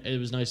it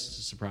was nice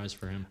surprise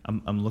for him.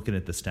 I'm looking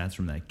at the stats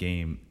from that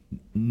game.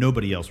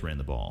 Nobody else ran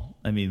the ball.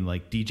 I mean,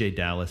 like DJ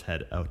Dallas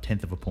had a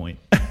 1/10 of a point.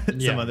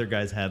 Some other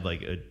guys had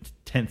like a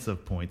 1/10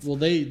 of points. Well,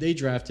 they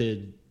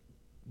drafted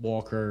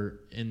Walker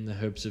in the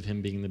hopes of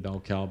him being the bell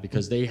cow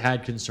because they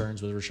had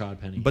concerns with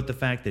Rashad Penny. But the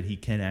fact that he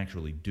can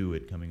actually do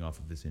it coming off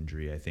of this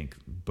injury, I think,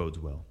 bodes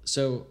well.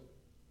 So,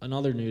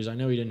 another news, I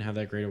know he didn't have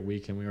that great a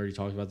week, and we already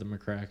talked about the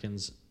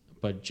McCrackens,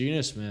 but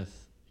Geno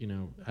Smith,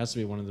 has to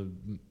be one of the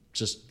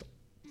just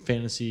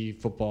fantasy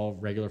football,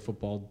 regular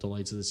football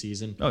delights of the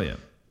season. Oh, yeah.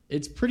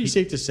 It's pretty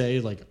safe to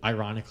say, like,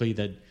 ironically,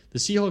 that the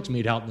Seahawks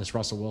made out in this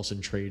Russell Wilson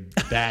trade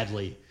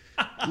badly.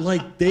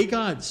 Like, they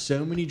got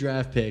so many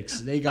draft picks.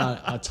 They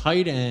got a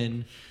tight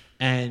end,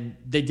 and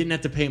they didn't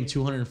have to pay him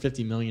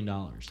 $250 million.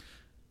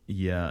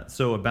 Yeah.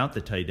 So about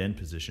the tight end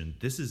position,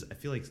 I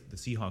feel like the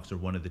Seahawks are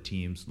one of the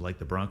teams, like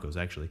the Broncos,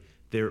 actually.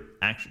 They're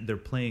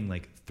playing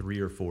like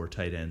 3 or 4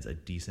 tight ends a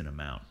decent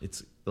amount.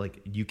 It's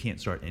like you can't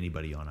start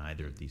anybody on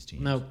either of these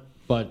teams. No,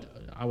 but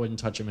I wouldn't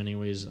touch him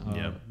anyways.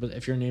 Yeah. But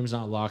if your name's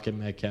not Lockett,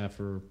 Metcalf,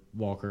 or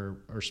Walker,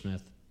 or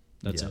Smith,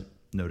 that's it.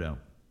 No doubt.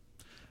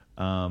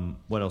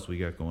 What else we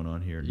got going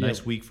on here? Yeah.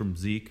 Nice week from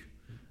Zeke.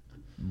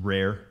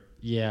 Rare.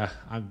 Yeah,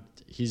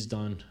 he's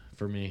done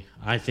for me.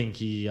 I think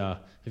he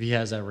if he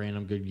has that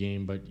random good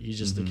game, but he's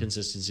just the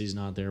consistency's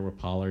not there with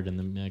Pollard in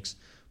the mix.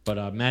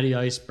 But Matty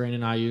Ice,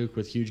 Brandon Ayuk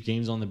with huge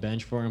games on the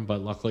bench for him,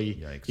 but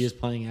luckily he is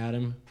playing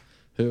Adam,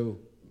 who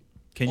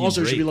Kenyon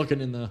also Drake. should be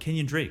looking in the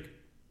Kenyon Drake.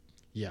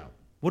 yeah.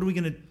 What are we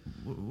gonna?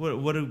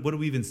 What do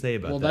we even say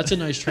about that? Well, that's a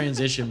nice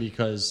transition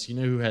because you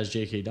know who has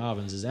J.K.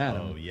 Dobbins is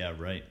Adam. Oh yeah,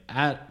 right.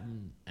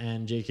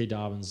 And J.K.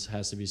 Dobbins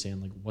has to be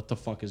saying like, what the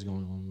fuck is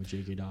going on with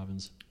J.K.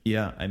 Dobbins?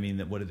 Yeah, I mean,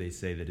 what did they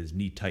say that his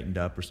knee tightened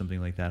up or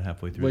something like that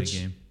halfway through the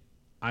game?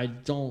 I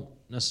don't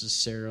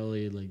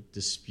necessarily like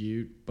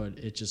dispute, but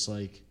it's just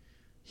like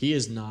he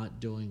is not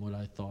doing what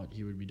I thought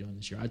he would be doing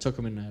this year. I took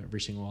him in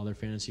every single other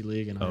fantasy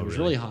league, and I was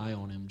really high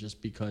on him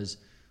just because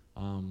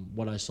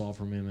what I saw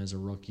from him as a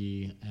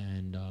rookie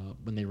and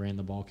when they ran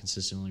the ball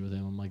consistently with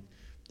him, I'm like,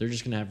 they're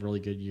just going to have a really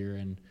good year.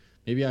 And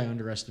maybe I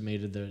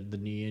underestimated the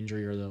knee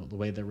injury or the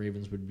way the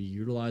Ravens would be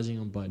utilizing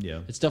him, but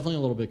it's definitely a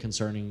little bit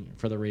concerning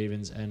for the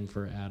Ravens and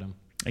for Adam.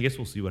 I guess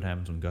we'll see what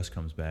happens when Gus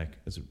comes back,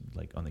 as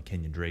like on the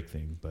Kenyon Drake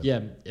thing. But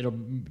yeah,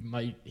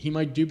 he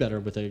might do better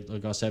with a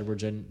Gus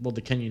Edwards and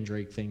the Kenyon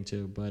Drake thing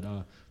too. But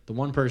the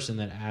one person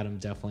that Adam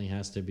definitely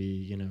has to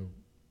be,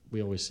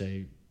 we always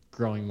say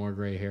growing more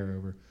gray hair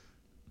over,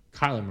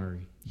 Kyler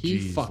Murray. He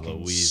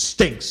fucking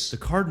stinks. The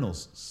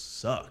Cardinals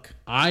suck.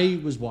 I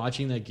was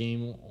watching that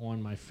game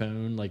on my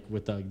phone, like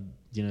with the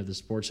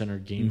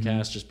SportsCenter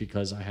Gamecast, just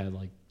because I had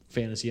like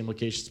fantasy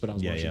implications, but I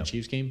was watching the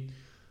Chiefs game.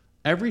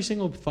 Every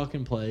single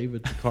fucking play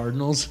with the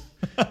Cardinals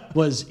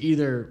was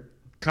either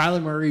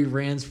Kyler Murray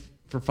ran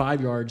for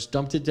 5 yards,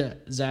 dumped it to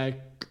Zach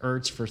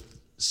Ertz for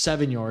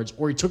 7 yards,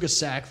 or he took a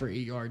sack for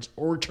 8 yards,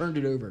 or turned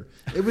it over.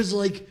 It was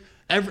like,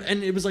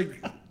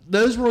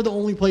 those were the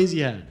only plays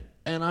he had.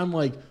 And I'm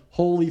like,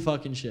 holy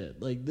fucking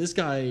shit. Like, this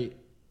guy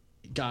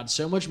got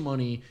so much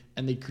money,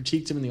 and they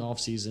critiqued him in the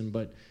offseason,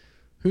 but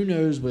who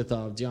knows with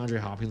DeAndre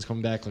Hopkins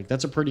coming back. Like,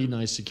 that's a pretty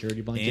nice security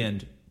blanket.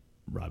 And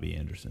Robbie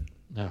Anderson.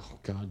 Oh,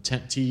 God.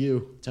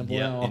 TU. Temple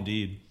Yeah, L.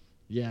 indeed.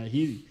 Yeah,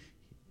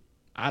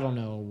 I don't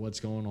know what's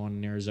going on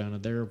in Arizona.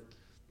 They're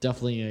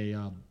definitely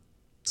a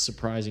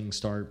surprising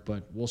start,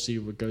 but we'll see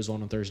what goes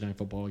on Thursday Night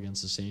Football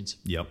against the Saints.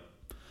 Yep.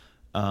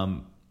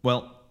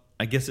 Well,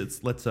 I guess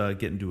let's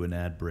get into an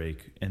ad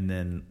break, and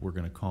then we're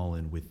going to call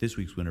in with this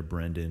week's winner,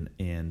 Brendan,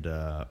 and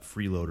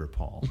freeloader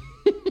Paul.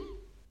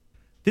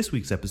 This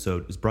week's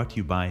episode is brought to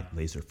you by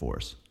Laser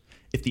Force.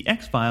 If the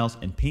X-Files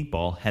and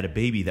Paintball had a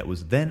baby that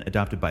was then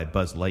adopted by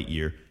Buzz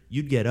Lightyear,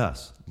 you'd get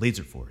us,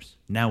 Laser Force,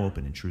 now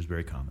open in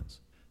Shrewsbury Commons.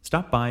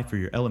 Stop by for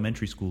your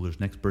elementary schooler's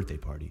next birthday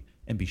party,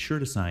 and be sure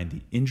to sign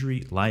the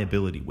injury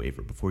liability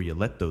waiver before you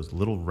let those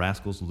little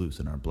rascals loose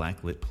in our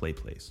blacklit play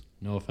place.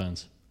 No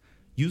offense.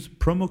 Use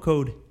promo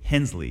code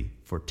Hensley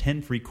for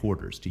 10 free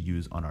quarters to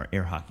use on our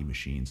air hockey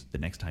machines the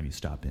next time you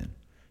stop in.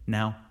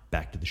 Now,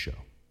 back to the show.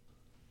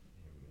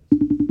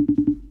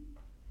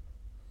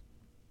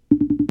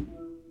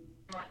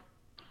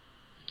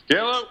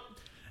 Hello.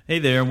 Hey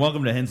there, and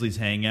welcome to Hensley's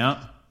Hangout.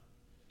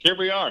 Here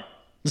we are.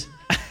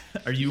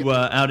 Are you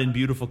out in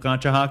beautiful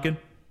Conshohocken?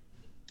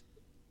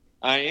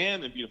 I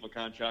am in beautiful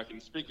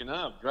Conshohocken. Speaking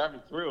of,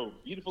 driving through,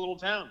 beautiful little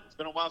town. It's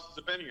been a while since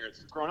I've been here.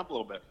 It's grown up a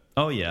little bit.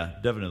 Oh, yeah,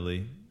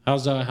 definitely.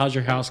 How's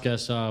your house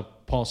guest,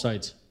 Paul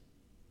Seitz?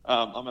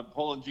 I'm at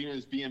Paul and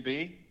Gina's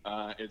B&B.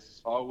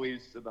 It's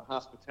always, the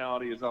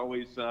hospitality is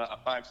always a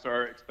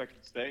 5-star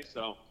expected stay.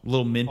 So a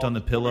little mint on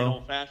the pillow.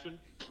 Old-fashioned.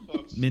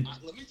 Folks, Mint.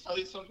 let me tell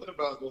you something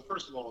about. Well,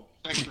 first of all,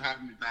 thanks for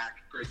having me back.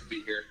 Great to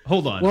be here.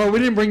 Hold on. Well, we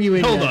didn't bring you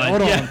in Hold yet. on,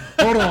 Hold on. yeah.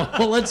 Hold on.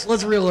 Well,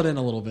 let's reel it in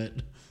a little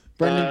bit.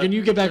 Brendan, can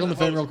you get back on the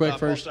phone real quick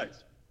first?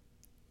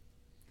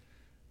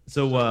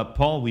 So,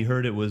 Paul, we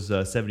heard it was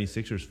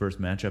 76ers' first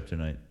matchup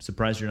tonight.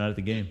 Surprised you're not at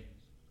the game.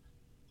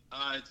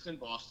 It's in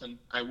Boston.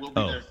 I will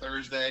be there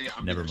Thursday.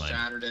 I'll be there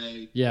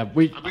Saturday. Yeah, I'll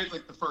be at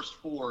like the first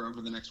 4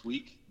 over the next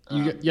week.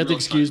 You have to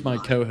excuse my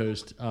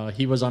co-host.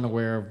 He was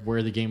unaware of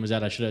where the game was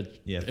at. I should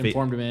have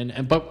informed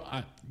him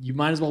but you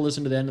might as well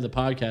listen to the end of the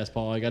podcast,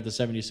 Paul. I got the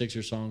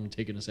 76er song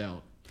taking us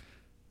out.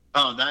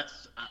 Oh,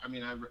 that's. I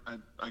mean,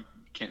 I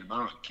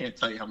can't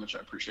tell you how much I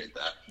appreciate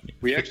that.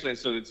 We actually,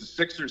 so it's the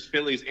Sixers,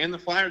 Phillies, and the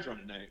Flyers on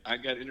tonight. I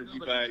got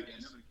interviewed by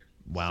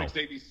 6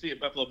 ABC at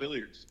Buffalo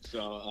Billiards.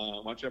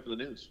 So watch out for the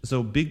news.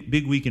 So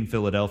big week in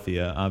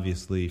Philadelphia,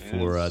 obviously,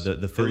 for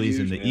the Phillies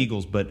and the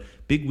Eagles, but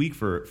big week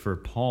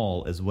for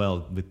Paul as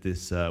well with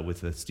this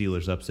with the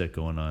Steelers upset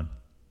going on.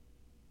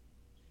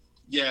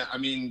 Yeah, I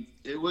mean,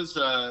 that was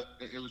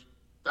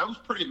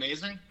pretty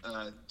amazing.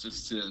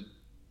 Just to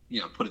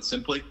put it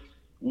simply,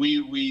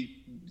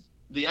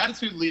 the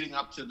attitude leading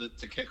up to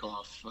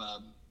kickoff,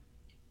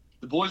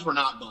 the boys were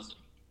not buzzing.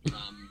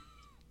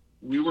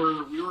 We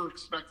were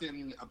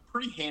expecting a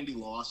pretty handy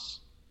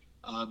loss,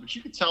 but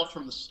you could tell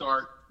from the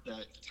start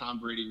that Tom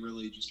Brady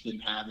really just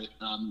didn't have it.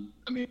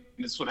 I mean,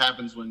 it's what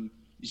happens when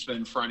you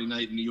spend Friday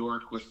night in New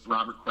York with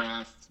Robert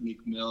Kraft, Meek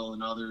Mill,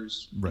 and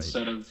others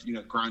instead of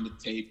grinded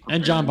tape.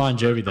 And John Bon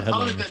Jovi, the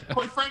headliner.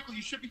 Quite frankly,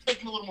 you should be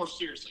taken a little more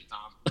seriously,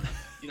 Tom.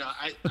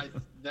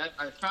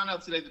 I found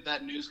out today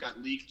that news got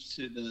leaked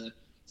to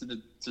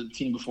the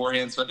team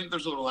beforehand, so I think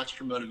there's a little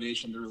extra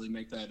motivation to really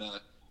make that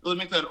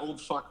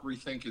old fuck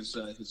rethink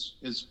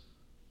his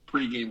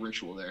pregame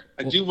ritual there.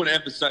 I do want to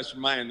emphasize from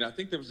my end, I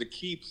think there was a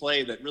key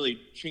play that really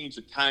changed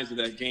the tides of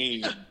that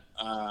game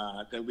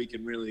that we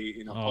can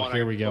really, Oh,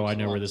 here we go. I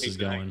know where this is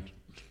going.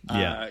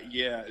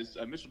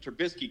 Mitchell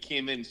Trubisky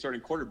came in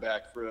starting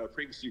quarterback for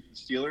previously for the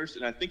Steelers,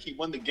 and I think he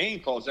won the game.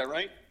 Paul, is that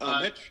right,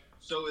 Mitch?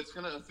 So it's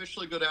going to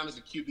officially go down as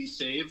a QB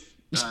save.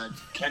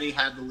 Kenny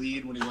had the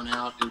lead when he went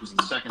out. It was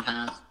the second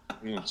half.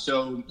 Yeah.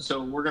 So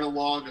we're going to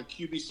log a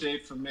QB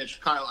save from Mitch.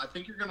 Kyle, I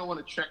think you're going to want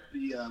to check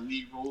the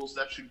league rules.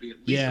 That should be at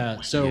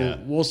least a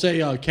point. We'll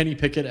say Kenny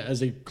Pickett, as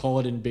they call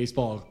it in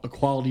baseball, a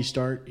quality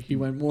start. He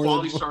went more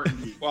quality start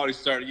indeed. Quality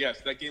start,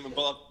 yes. That game in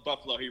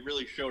Buffalo, he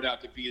really showed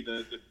out to be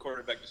the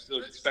quarterback the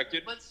Steelers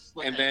expected.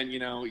 And then,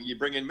 you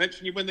bring in Mitch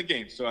and you win the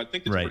game. So I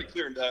think it's pretty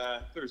clear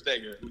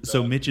Thursday here.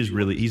 So Mitch is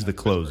he's the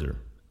closer.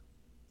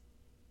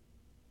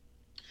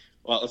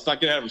 Well, let's not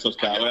get ahead of ourselves,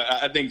 Kyle.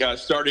 I think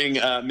starting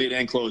mid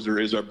and closer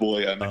is our boy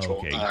Mitchell.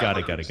 Okay, got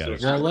it.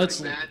 Well,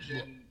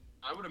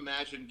 I would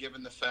imagine,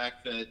 given the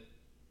fact that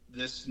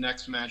this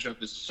next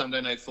matchup is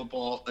Sunday Night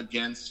Football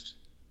against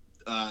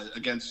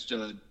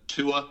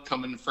Tua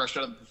coming fresh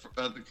out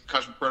of the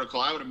concussion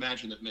protocol, I would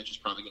imagine that Mitch is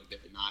probably going to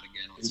get the nod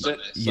again on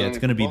Sunday. Yeah, it's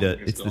going to be the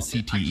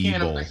CTE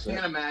Bowl. I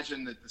can't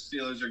imagine that the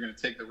Steelers are going to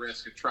take the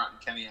risk of trotting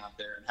Kenny out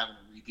there and having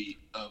a repeat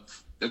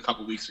of a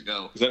couple weeks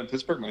ago. Is that in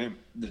Pittsburgh, Miami?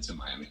 That's in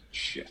Miami.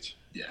 Shit.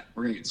 Yeah,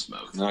 we're gonna get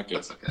smoked. Not good.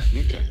 That's okay.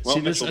 Okay.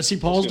 Well, see,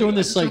 Paul's doing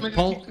this like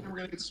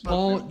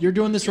Paul. You're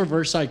doing this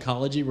reverse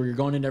psychology where you're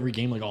going into every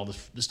game like, "Oh, the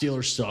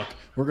Steelers suck.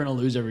 We're gonna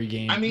lose every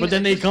game." But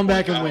then they come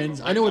back and wins.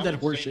 I know what that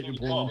horse shit you're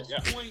pulling.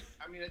 At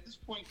this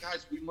point,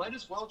 guys, we might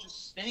as well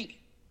just stink.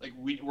 Like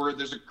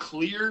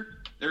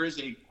there is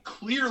a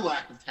clear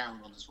lack of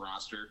talent on this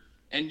roster.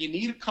 And you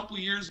need a couple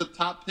years of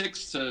top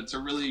picks to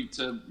really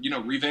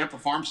revamp the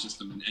farm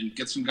system and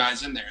get some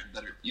guys in there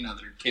that are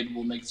capable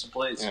of making some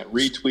plays. Yeah,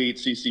 retweet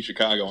CC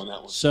Chicago on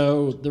that one.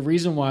 So the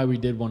reason why we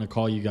did want to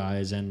call you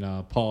guys, and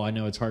Paul, I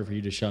know it's hard for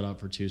you to shut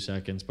up for 2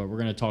 seconds, but we're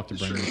going to talk to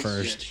Brendan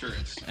first. Yeah,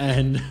 sure is.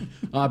 And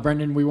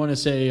Brendan, we want to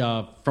say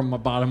from the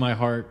bottom of my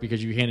heart,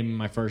 because you handed me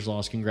my first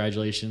loss,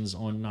 congratulations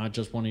on not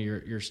just one of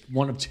your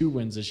one of 2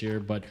 wins this year,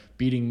 but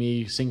beating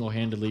me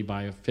single-handedly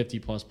by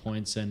 50-plus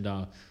points.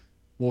 And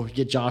we'll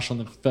get Josh on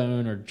the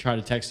phone or try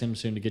to text him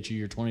soon to get you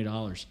your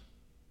 $20.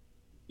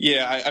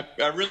 Yeah,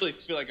 I really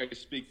feel like I can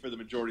speak for the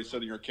majority of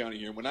Southern York County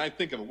here. When I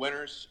think of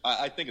winners,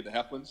 I think of the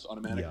Heflins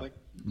automatically.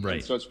 Yeah, right.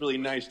 And so it's really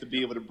nice to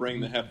be able to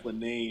bring the Heflin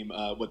name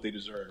what they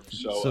deserve.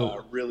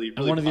 So really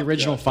one of the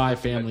original 5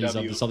 families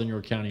of the Southern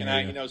York County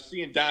area. And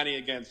seeing Donnie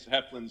against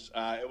Heflins,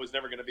 it was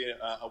never going to be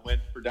a win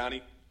for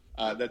Donnie.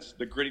 That's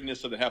the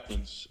grittiness of the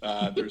Heflins.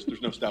 There's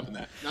no stopping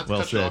that. Not to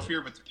cut you off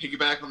here, but to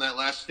piggyback on that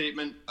last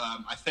statement,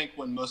 I think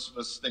when most of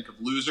us think of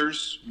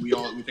losers, we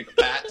think of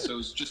that. So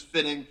it's just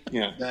fitting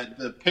that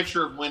the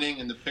picture of winning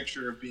and the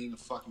picture of being a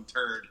fucking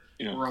turd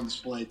were on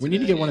display today. We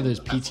need to get one of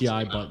those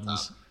PTI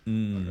buttons,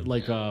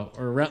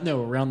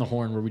 around the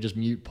horn where we just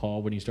mute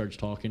Paul when he starts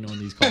talking on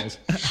these calls.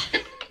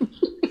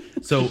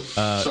 So,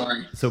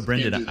 sorry. So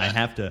Brendan, I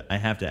have to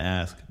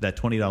ask, that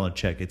 $20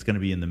 check, it's going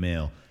to be in the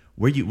mail.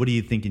 What are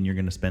you thinking you're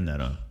going to spend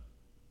that on?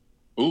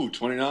 Ooh,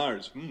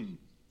 $20.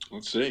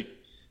 Let's see.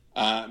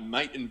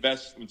 Might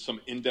invest in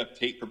some in-depth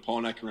tape for Paul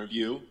and I can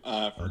review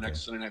for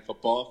next Sunday Night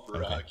Football for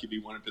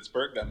QB1 in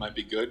Pittsburgh. That might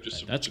be good.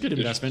 That's a good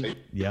investment. Tape.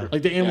 Yeah,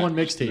 like the M1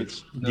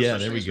 mixtapes.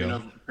 There we go.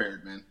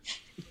 Prepared, man.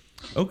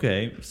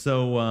 Okay,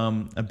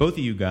 so both of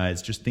you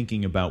guys, just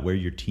thinking about where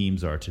your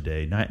teams are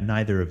today,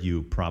 neither of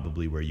you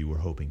probably where you were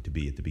hoping to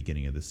be at the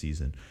beginning of the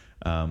season.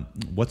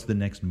 What's the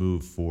next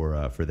move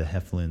for the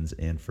Heflins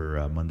and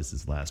for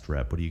Mundus's last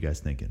rep? What are you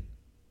guys thinking?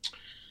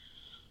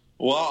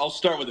 Well, I'll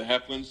start with the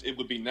Heflins. It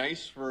would be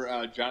nice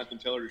for Jonathan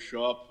Taylor to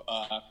show up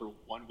for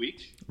 1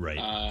 week.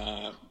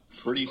 Right.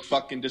 Pretty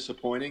fucking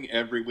disappointing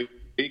every week.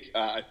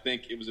 I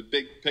think it was a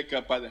big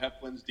pickup by the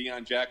Heflins.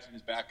 Deion Jackson,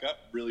 his backup,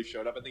 really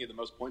showed up. I think he had the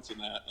most points in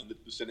that on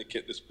the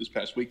syndicate this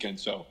past weekend.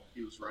 So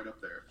he was right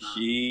up there.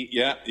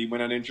 He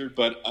went uninjured,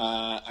 but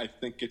I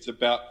think it's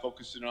about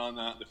focusing on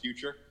the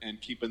future and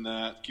keeping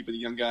the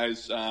young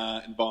guys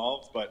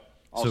involved, but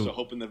also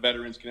hoping the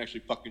veterans can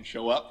actually fucking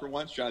show up for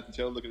once. Jonathan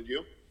Taylor, looking at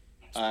you.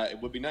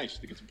 It would be nice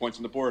to get some points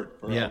on the board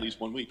for at least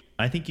 1 week.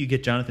 I think you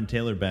get Jonathan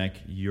Taylor back,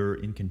 you're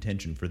in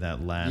contention for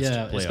that last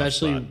playoff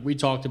especially spot. We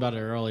talked about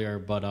it earlier,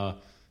 but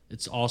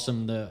it's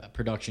awesome the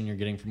production you're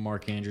getting from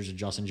Mark Andrews and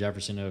Justin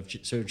Jefferson.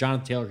 So if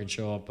Jonathan Taylor can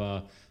show up,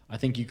 I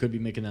think you could be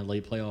making that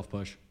late playoff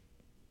push.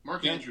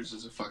 Mark Andrews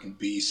is a fucking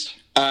beast.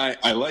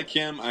 I like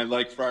him. I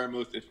like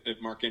Freiermuth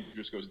if Mark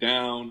Andrews goes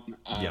down.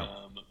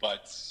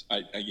 But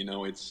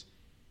it's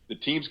the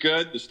team's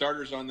good. The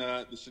starters on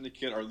the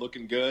syndicate are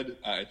looking good.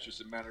 It's just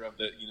a matter of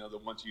the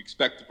ones you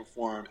expect to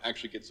perform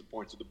actually get some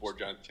points at the board.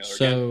 Jonathan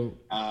Taylor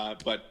again.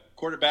 But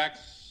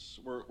quarterbacks,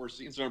 we're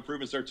seeing some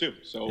improvements there too.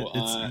 So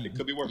it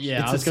could be worse.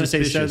 Yeah, I was going to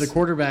say, so the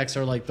quarterbacks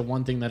are like the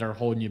one thing that are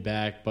holding you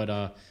back. But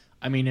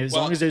as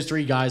long as those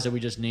 3 guys that we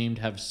just named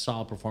have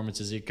solid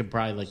performances, it could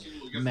probably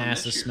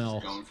mask the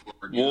smell.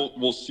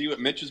 We'll see what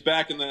Mitch is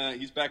back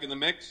he's back in the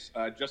mix.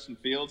 Justin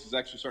Fields is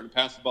actually starting to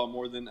pass the ball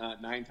more than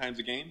 9 times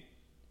a game.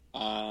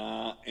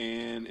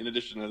 And in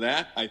addition to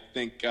that, I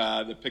think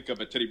the pickup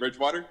at Teddy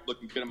Bridgewater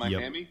looking good in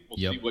Miami. We'll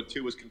see what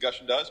Tua's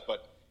concussion does,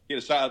 but he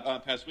had a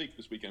solid past week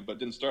this weekend, but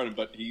didn't start him.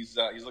 But he's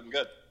looking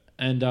good.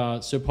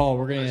 And so, Paul,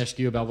 we're going to ask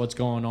you about what's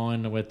going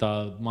on with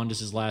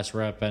Mundus' last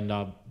rep. And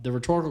the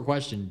rhetorical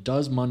question,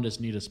 does Mundus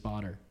need a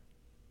spotter?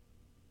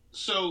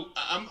 So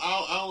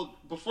I'll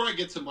before I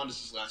get to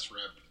Mundus' last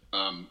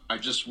rep, I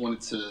just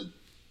wanted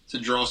to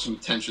draw some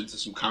attention to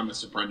some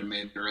comments that Brendan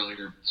made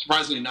earlier.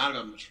 Surprisingly, not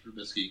about Mr.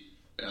 Trubisky.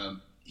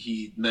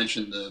 He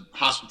mentioned the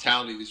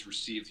hospitality he's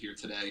received here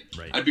today.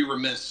 Right. I'd be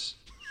remiss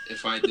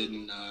if I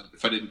didn't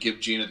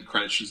give Gina the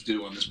credit she's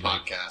due on this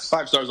podcast.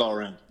 5 stars all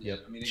around. Yep.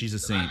 I mean, She's a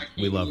saint.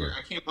 We love her.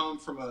 I came home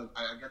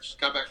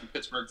just got back from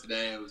Pittsburgh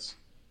today. I was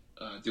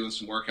doing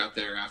some work out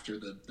there after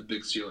the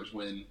big Steelers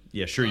win.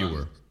 Yeah, sure you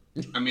were.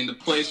 I mean, the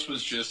place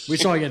was just... We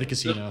saw you at the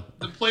casino.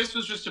 The place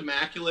was just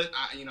immaculate.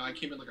 I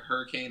came in like a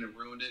hurricane and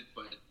ruined it,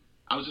 but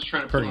I was just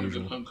trying to Per put on a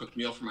usual. good home-cooked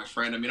meal for my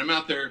friend. I mean, I'm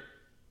out there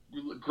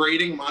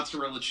grating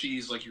mozzarella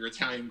cheese like your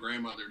Italian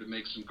grandmother to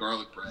make some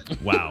garlic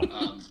bread. Wow.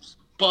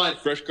 But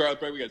Fresh garlic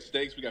bread. We got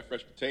steaks. We got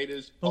fresh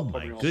potatoes. Oh, all my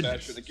pepperoni, all goodness.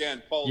 fashioned.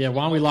 Again, Paul. Yeah,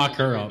 why don't we lock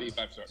her up? 5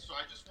 stars. so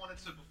I just wanted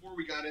to, before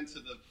we got into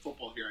the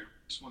football here, I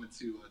just wanted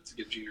to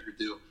give Gina her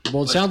due.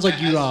 Well, it But sounds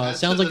like you. as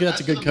Sounds to like the-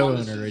 that's a as to good the co-owner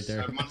Mundus' right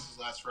there. Mundus'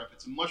 last rep,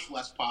 it's a much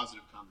less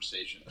positive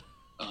conversation.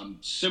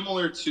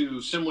 Similar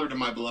to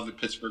my beloved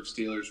Pittsburgh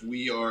Steelers,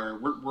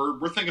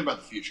 we're thinking about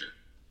the future.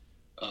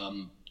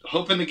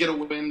 Hoping to get a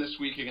win this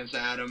week against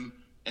Adam,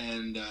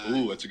 and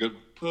Ooh, that's a good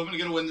one. hoping to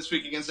get a win this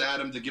week against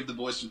Adam to give the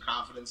boys some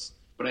confidence.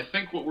 But I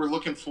think what we're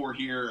looking for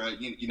here,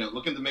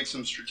 looking to make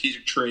some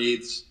strategic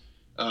trades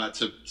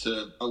to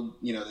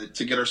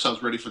get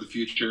ourselves ready for the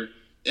future,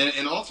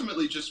 and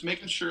ultimately just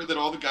making sure that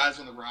all the guys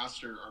on the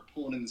roster are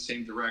pulling in the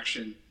same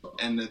direction,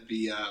 and that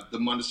the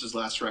Mundus'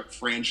 last rep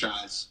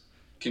franchise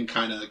can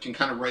kind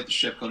of right the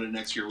ship going into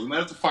next year. We might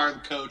have to fire the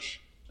coach.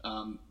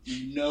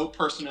 No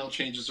personnel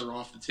changes are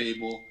off the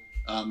table.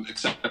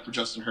 Except for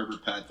Justin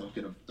Herbert, Pat. Don't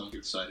get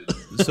excited.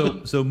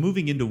 So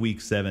moving into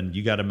week 7,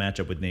 you got a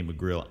matchup with Nate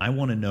McGrill. I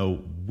want to know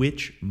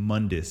which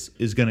Mundus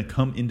is going to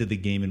come into the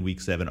game in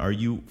week 7. Are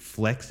you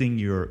flexing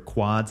your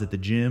quads at the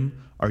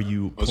gym? Are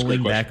you That's a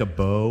pulling great back a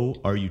bow?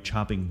 Are you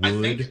chopping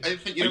wood? I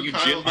think Are you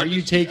Kyle, Jim Are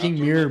you Mundus? taking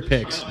mirror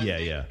pics?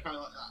 Yeah.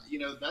 Kyle,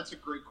 that's a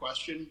great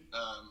question.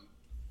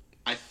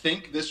 I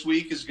think this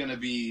week is going to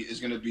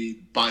be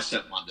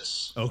bicep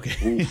Mundus.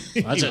 Okay.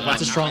 That's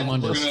a strong We're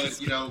Mundus.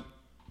 gonna,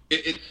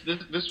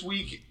 this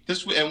week,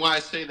 and why I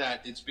say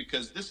that, it's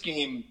because this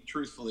game,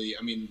 truthfully,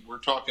 I mean, we're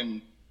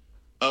talking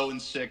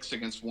 0-6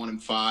 against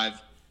 1-5.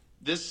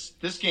 This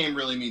game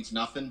really means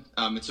nothing.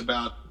 It's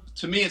about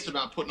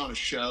putting on a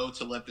show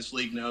to let this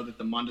league know that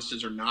the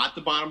Munduses are not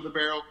the bottom of the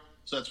barrel.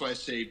 So that's why I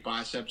say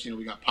biceps.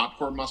 We got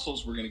popcorn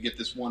muscles. We're going to get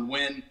this one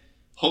win.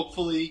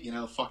 Hopefully,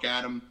 fuck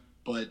Adam.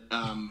 But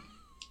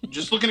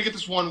just looking to get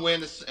this one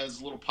win as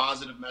a little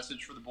positive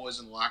message for the boys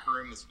in the locker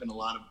room. It's been a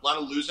lot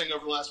of losing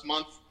over the last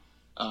month.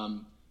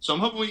 So I'm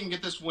hoping we can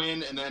get this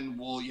win, and then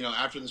we'll,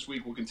 after this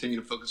week, we'll continue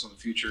to focus on the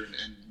future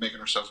and making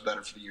ourselves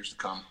better for the years to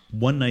come.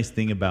 One nice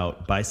thing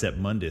about bicep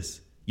Mundus,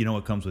 you know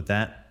what comes with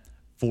that?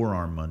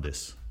 Forearm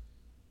Mundus.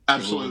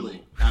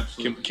 Absolutely.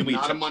 Can we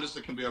not t- a Mundus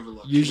that can be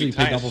overlooked. Usually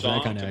Tie pick a up with that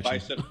song kind of to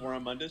action. bicep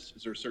forearm Mundus?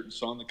 Is there a certain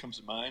song that comes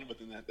to mind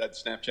within that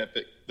Snapchat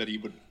pic that he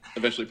would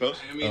eventually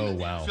post? I mean, Oh,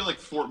 wow. I feel like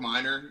Fort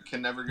Minor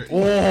can never go.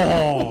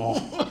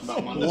 Oh,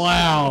 about Mundus.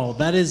 wow.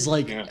 That is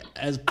Yeah.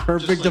 as Just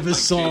perfect of a JJ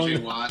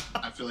song. Watt,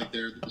 I feel like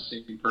they're the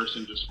same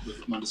person, just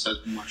with Mundus has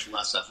much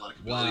less athletic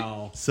ability.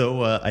 Wow.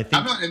 So I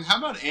think How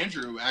about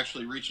Andrew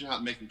actually reaching out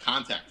and making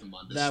contact to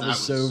Mundus? That was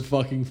so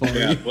fucking funny.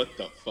 Yeah, what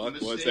the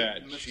fuck was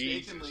that?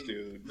 Mistakenly, Jesus,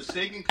 dude.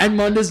 mistaken And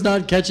Mundus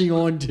not catching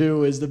on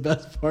too is the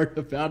best part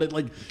about it.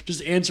 Like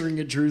just answering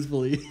it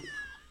truthfully.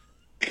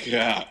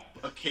 Yeah.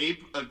 a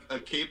cape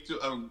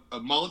to a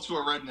mullet to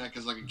a redneck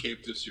is like a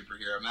cape to a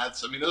superhero.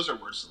 And those are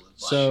words to live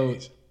by. So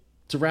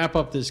to wrap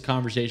up this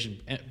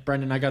conversation,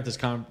 Brendan, I got this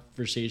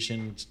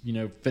conversation,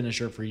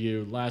 finisher for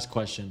you. Last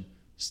question.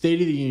 State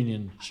of the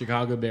Union,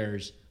 Chicago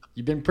Bears.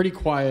 You've been pretty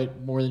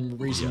quiet more than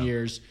recent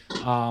years.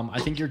 I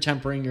think you're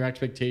tempering your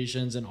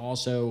expectations and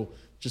also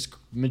just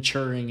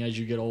maturing as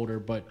you get older.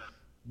 But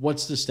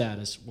what's the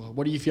status?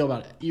 What do you feel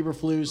about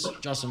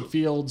Eberflus, Justin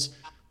Fields,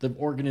 the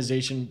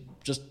organization,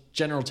 just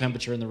general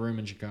temperature in the room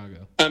in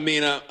Chicago? I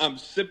mean, I'm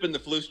sipping the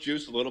Flus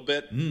juice a little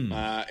bit.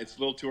 It's a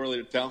little too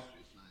early to tell.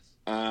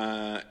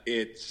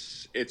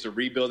 It's a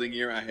rebuilding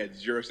year. I had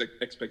zero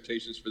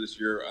expectations for this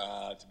year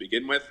to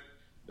begin with.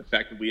 The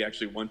fact that we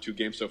actually won 2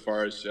 games so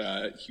far is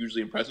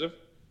hugely impressive.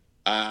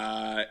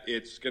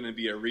 It's going to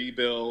be a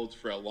rebuild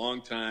for a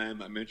long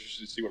time. I'm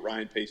interested to see what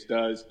Ryan Pace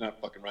does. Not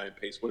fucking Ryan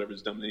Pace, whatever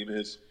his dumb name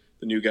is,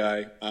 the new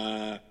guy.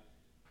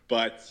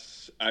 But,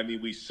 I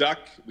mean, we suck.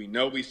 We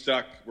know we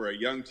suck. We're a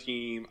young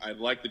team. I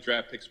like the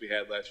draft picks we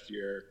had last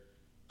year.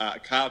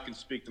 Kyle can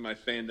speak to my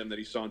fandom that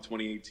he saw in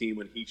 2018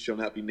 when he shall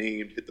not be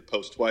named, hit the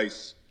post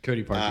twice.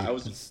 Cody Parkey. It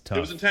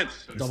was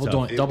intense. Double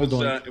tough.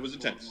 doink. It was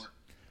intense.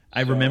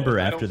 I remember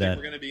I after don't that. think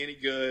we're going to be any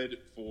good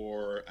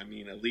for,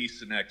 at least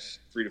the next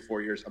 3 to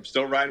 4 years. I'm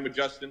still riding with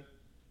Justin.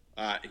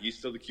 He's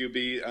still the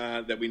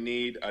QB that we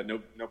need.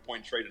 No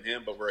point trading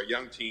him, but we're a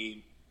young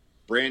team.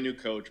 brand new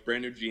coach,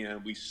 brand new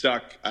GM. We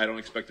suck. I don't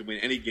expect to win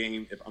any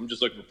game. If I'm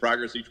just looking for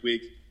progress each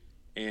week,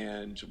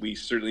 and we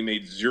certainly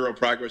made zero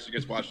progress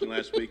against Washington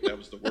last week. That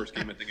was the worst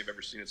game I think I've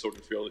ever seen at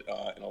Soldier Field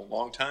in a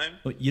long time.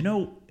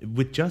 Well,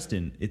 with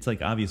Justin, it's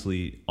like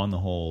obviously on the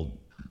whole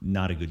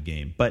not a good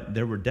game, but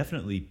there were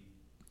definitely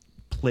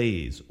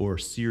plays or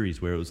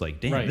series where it was like,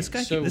 damn, Right. this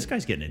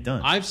guy's getting it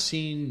done. I've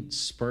seen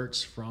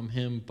spurts from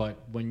him, but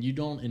when you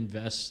don't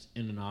invest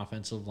in an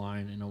offensive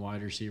line and a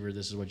wide receiver,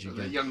 this is what you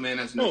The get. young man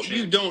has no No, chance.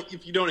 you don't.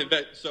 If you don't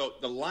invest, so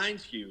the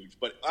line's huge,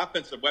 but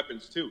offensive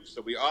weapons too.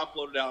 So we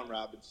offloaded Allen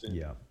Robinson.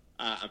 Yeah.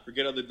 I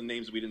forget other the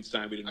names we didn't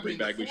sign. We didn't I bring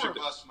mean, back. the We four should.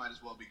 of us might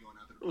as well be going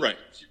out there. Right.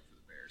 For the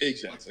Bears.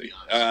 Exactly.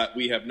 Let's be honest.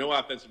 We have no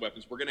offensive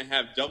weapons. We're going to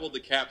have double the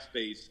cap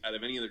space out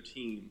of any other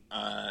team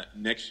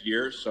next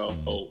year.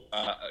 So,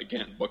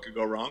 again, what could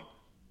go wrong?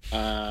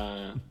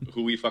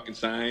 Who we fucking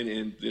sign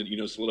and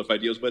solidify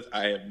deals with,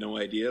 I have no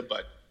idea.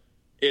 But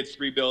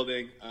it's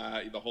rebuilding.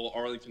 The whole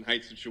Arlington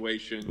Heights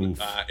situation.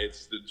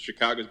 It's the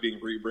Chicago's being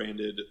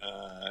rebranded.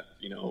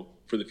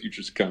 For the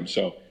futures to come.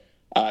 So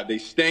they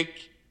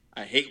stink.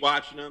 I hate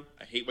watching them.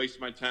 I hate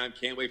wasting my time.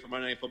 Can't wait for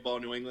Monday Night Football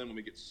in New England when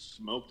we get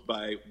smoked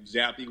by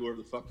Zappy, whoever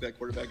the fuck that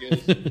quarterback is.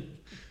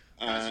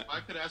 Guys, if I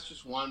could ask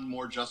just one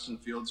more Justin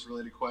Fields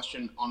related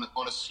question. On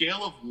a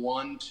scale of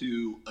 1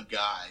 to a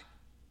guy,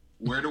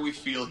 where do we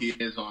feel he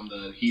is on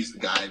the he's the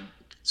guy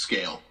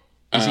scale?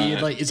 Is he Depends the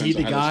on how this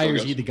guy still or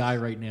is goes. he the guy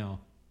right now?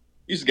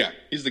 He's the guy.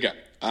 He's the guy.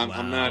 I'm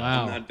Wow.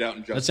 not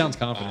doubting Justin. That sounds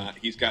confident.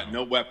 He's got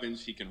no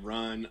weapons. He can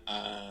run.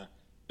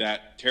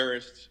 That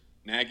terrorist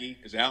Nagy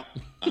is out.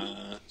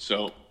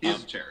 So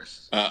He's a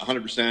terrorist.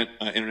 100%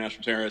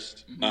 international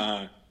terrorist.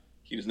 Mm-hmm.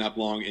 He does not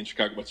belong in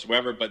Chicago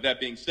whatsoever. But that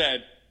being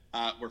said,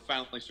 we're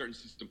finally starting to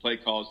see some play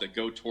calls that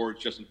go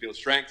towards Justin Fields'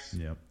 strengths.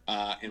 Yep.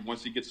 And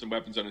once he gets some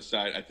weapons on his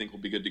side, I think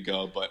we'll be good to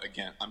go. But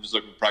again, I'm just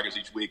looking for progress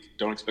each week.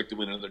 Don't expect to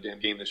win another damn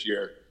game this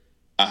year.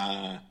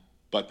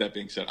 But that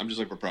being said, I'm just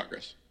looking for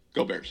progress.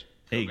 Go Bears.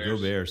 Hey, go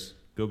Bears.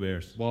 Go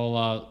Bears.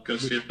 Well, Go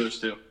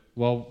Steelers too.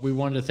 Well, we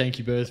wanted to thank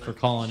you both for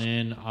calling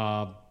in.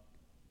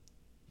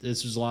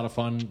 This was a lot of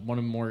fun. One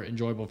of the more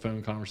enjoyable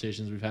phone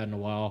conversations we've had in a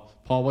while.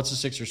 Paul, what's the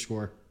Sixers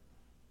score?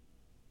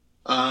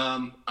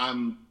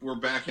 We're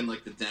back in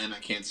like the den. I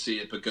can't see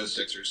it, but go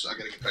Sixers. I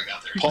gotta get back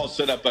out there. Paul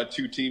set up 2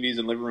 TVs in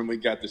the living room. We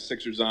got the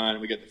Sixers on,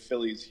 and we got the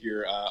Phillies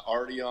here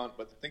already on.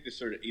 But I think they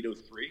started at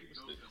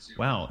 8:03.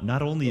 Wow.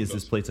 Not only is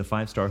this place a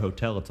 5-star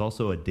hotel, it's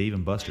also a Dave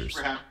and Buster's.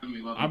 Thanks for having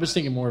me. Love I you was guys.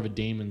 thinking more of a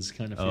Damon's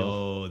kind of feel.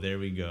 Oh, there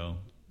we go.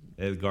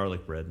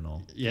 Garlic bread and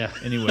all. Yeah.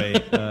 Anyway,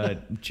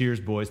 cheers,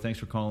 boys. Thanks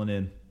for calling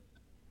in.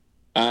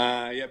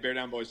 Yeah, bear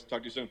down, boys. Talk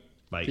to you soon.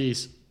 Bye.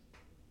 Peace.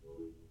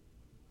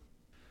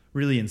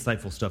 Really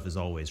insightful stuff as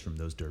always from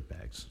those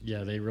dirtbags.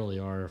 Yeah, they really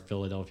are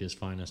Philadelphia's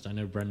finest. I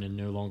know Brendan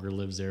no longer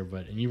lives there,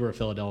 and you were a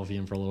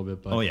Philadelphian for a little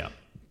bit. But Oh, yeah.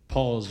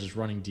 Paul is just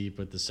running deep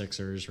with the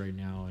Sixers right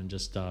now, and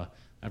just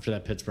after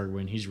that Pittsburgh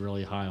win, he's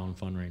really high on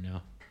fun right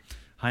now.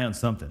 High on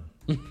something.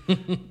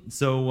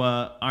 So,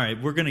 all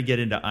right, we're going to get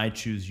into I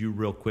Choose You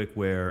real quick,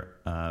 where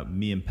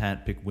me and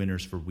Pat pick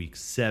winners for week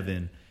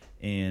 7.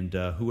 And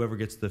whoever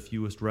gets the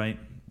fewest right,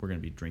 we're going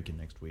to be drinking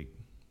next week.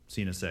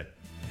 See you in a sec.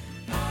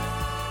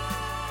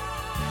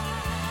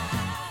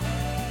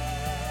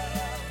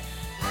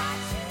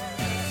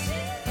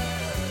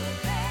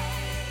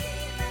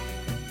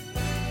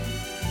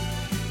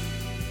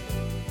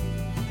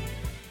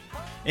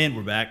 And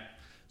we're back.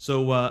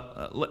 So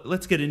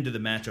let's get into the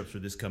matchups for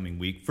this coming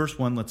week. First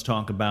one let's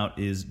talk about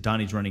is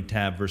Donnie's Running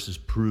Tab versus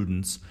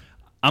Prudence.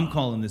 I'm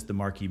calling this the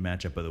marquee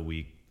matchup of the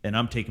week, and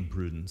I'm taking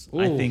Prudence. Ooh.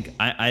 I think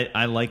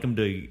I like him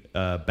to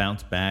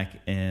bounce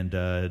back and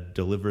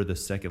deliver the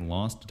second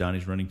loss to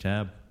Donnie's Running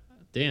Tab.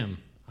 Damn,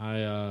 I'm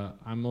a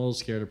little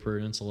scared of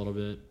Prudence a little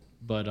bit,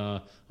 but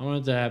I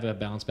wanted to have a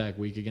bounce back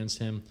week against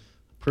him.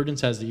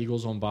 Prudence has the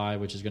Eagles on bye,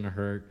 which is going to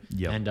hurt.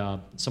 Yep.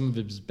 And some of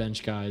his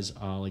bench guys,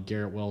 like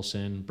Garrett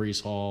Wilson,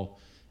 Breece Hall,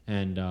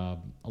 and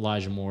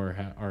Elijah Moore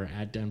are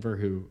at Denver,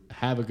 who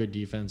have a good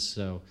defense.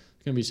 So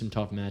it's going to be some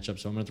tough matchups.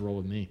 So I'm going to roll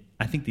with me.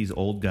 I think these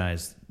old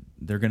guys,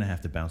 they're going to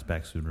have to bounce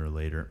back sooner or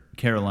later.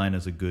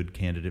 Carolina's a good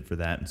candidate for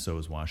that, and so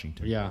is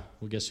Washington. Yeah,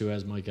 well, guess who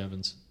has Mike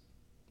Evans?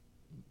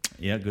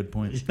 Yeah, good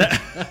point.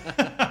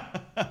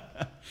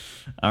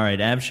 All right,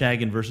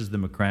 Abshagen versus the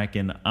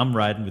McCracken. I'm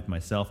riding with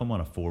myself. I'm on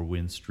a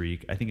 4-win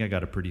streak. I think I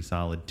got a pretty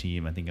solid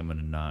team. I think I'm going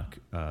to knock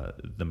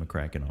the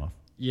McCracken off.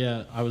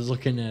 Yeah, I was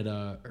looking at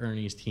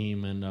Ernie's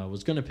team and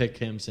was going to pick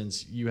him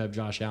since you have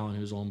Josh Allen,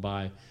 who's on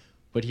bye.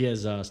 But he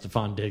has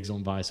Stephon Diggs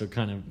on bye, so it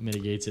kind of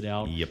mitigates it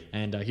out. Yep.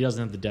 And he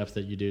doesn't have the depth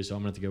that you do, so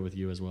I'm going to have to go with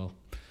you as well.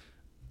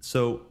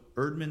 So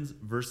Erdmans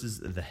versus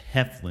the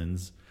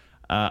Heflins.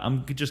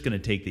 I'm just going to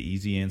take the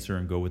easy answer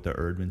and go with the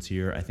Erdmans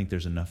here. I think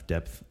there's enough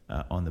depth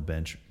on the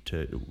bench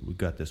we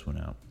got this one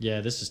out. Yeah,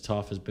 this is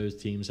tough as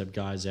both teams have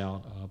guys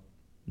out.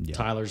 Yeah.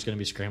 Tyler's going to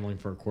be scrambling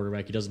for a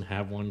quarterback. He doesn't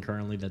have one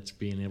currently that's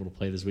being able to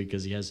play this week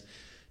because he has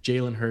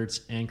Jalen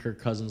Hurts and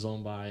Kirk Cousins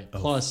on bye.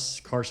 Plus,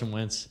 Carson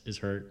Wentz is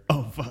hurt.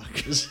 Oh, fuck.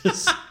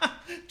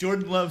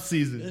 Jordan Love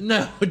season.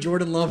 No,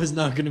 Jordan Love is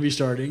not going to be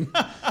starting.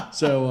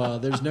 So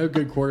there's no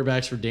good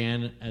quarterbacks for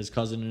Dan, as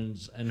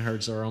Cousins and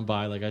Hurts are on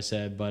bye, like I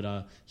said.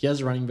 But he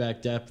has running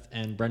back depth,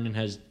 and Brendan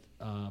has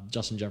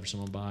Justin Jefferson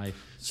on bye.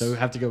 So we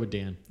have to go with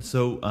Dan.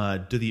 So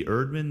do the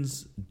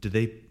Erdmans, do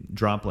they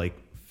drop like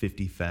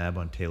 50 fab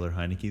on Taylor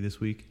Heineke this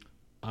week?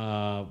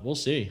 We'll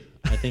see.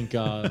 I think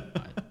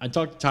I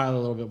talked to Tyler a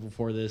little bit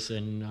before this,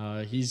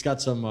 and he's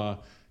got some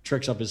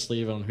tricks up his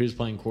sleeve on who's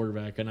playing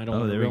quarterback, and I don't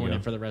want to ruin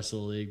it for the rest of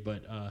the league,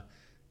 but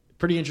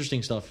pretty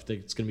interesting stuff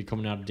that's going to be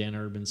coming out of Dan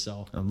Urban's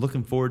cell. I'm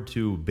looking forward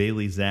to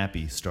Bailey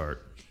Zappi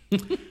start.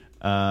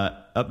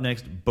 Up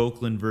next,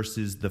 Boakland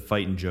versus the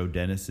Fightin' Joe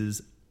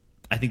Dennis's.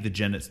 I think the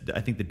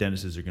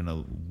Dennis's are going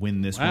to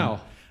win this one.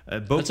 Wow.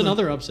 That's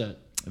another upset.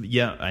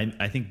 Yeah,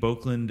 I think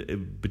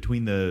Boakland,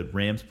 between the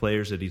Rams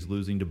players that he's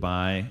losing to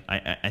bye,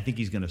 I think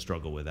he's going to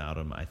struggle without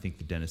him. I think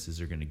the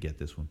Dennis's are going to get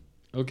this one.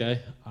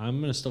 Okay, I'm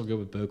going to still go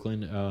with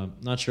Boakland.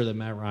 Not sure that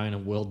Matt Ryan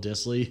and Will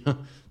Dissly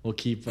will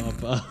keep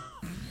up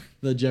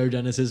the Joe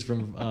Dennis's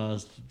from,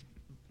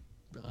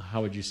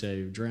 how would you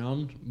say,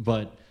 drowned.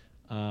 But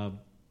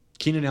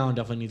Keenan Allen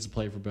definitely needs to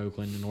play for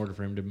Boakland in order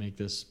for him to make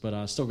this.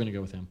 But still going to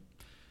go with him.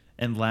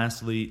 And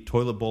lastly,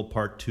 Toilet Bowl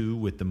Part 2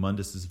 with the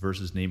Mundises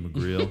versus Nate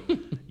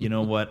McGreal. You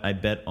know what? I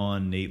bet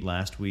on Nate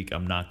last week.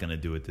 I'm not going to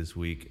do it this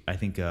week. I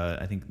think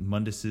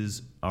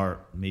Mundises are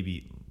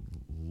maybe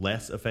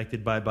less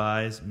affected by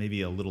buys,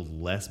 maybe a little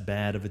less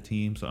bad of a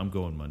team, so I'm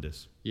going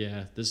Mundis.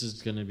 Yeah, this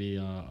is going to be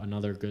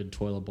another good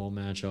Toilet Bowl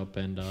matchup,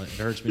 and it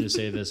hurts me to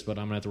say this, but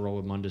I'm going to have to roll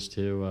with Mundis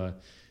too.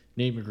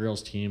 Nate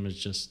McGreal's team is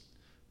just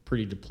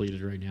pretty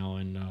depleted right now,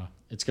 and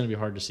it's going to be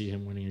hard to see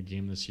him winning a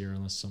game this year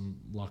unless some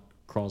luck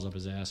crawls up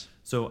his ass.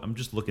 So I'm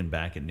just looking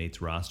back at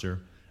Nate's roster.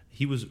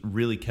 He was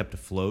really kept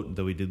afloat,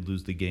 though he did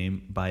lose the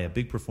game, by a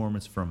big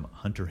performance from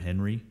Hunter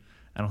Henry.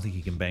 I don't think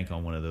he can bank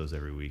on one of those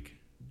every week.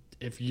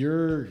 If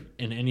you're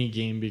in any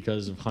game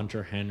because of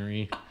Hunter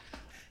Henry,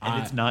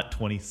 and it's not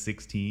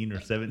 2016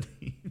 or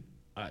 17,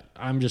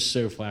 I'm just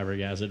so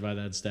flabbergasted by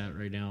that stat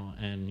right now.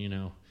 And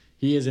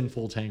he is in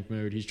full tank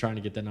mode. He's trying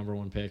to get that number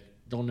one pick.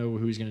 Don't know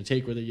who he's going to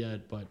take with it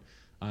yet, but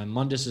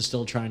Mundis is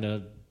still trying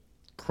to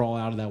crawl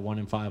out of that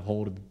 1-5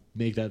 hole to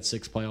make that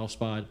 6th playoff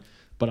spot.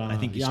 But I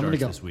think he starts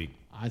this week.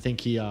 I think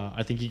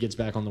he gets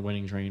back on the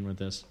winning train with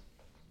this.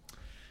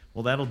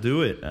 Well, that'll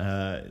do it.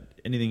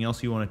 Anything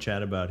else you want to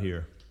chat about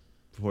here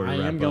before we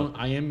wrap up?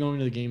 I am going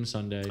to the game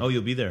Sunday. Oh,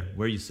 you'll be there.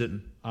 Where are you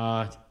sitting?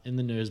 In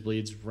the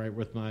nosebleeds, right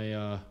with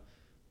my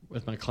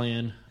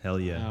clan. Hell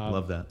yeah,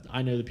 love that.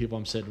 I know the people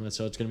I'm sitting with,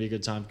 so it's going to be a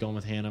good time going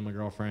with Hannah, my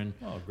girlfriend.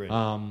 Oh, great.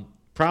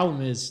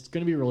 Problem is, it's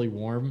going to be really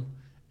warm,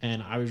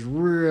 and I was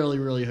really,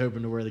 really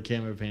hoping to wear the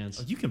camo pants.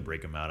 Oh, you can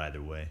break them out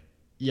either way.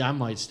 Yeah, I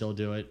might still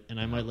do it, and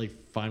I might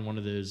find one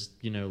of those,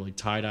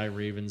 tie-dye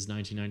Ravens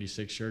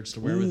 1996 shirts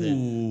to wear with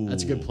it.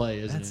 That's a good play,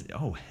 isn't it?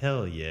 Oh,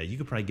 hell yeah. You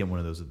could probably get one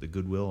of those at the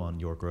Goodwill on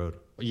York Road.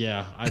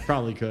 Yeah, I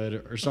probably could,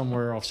 or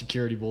somewhere off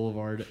Security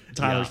Boulevard.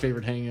 Tyler's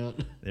favorite hangout.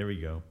 There we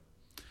go.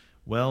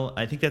 Well,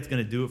 I think that's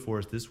going to do it for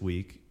us this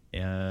week.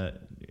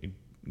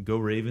 Go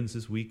Ravens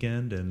this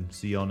weekend, and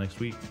see y'all next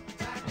week.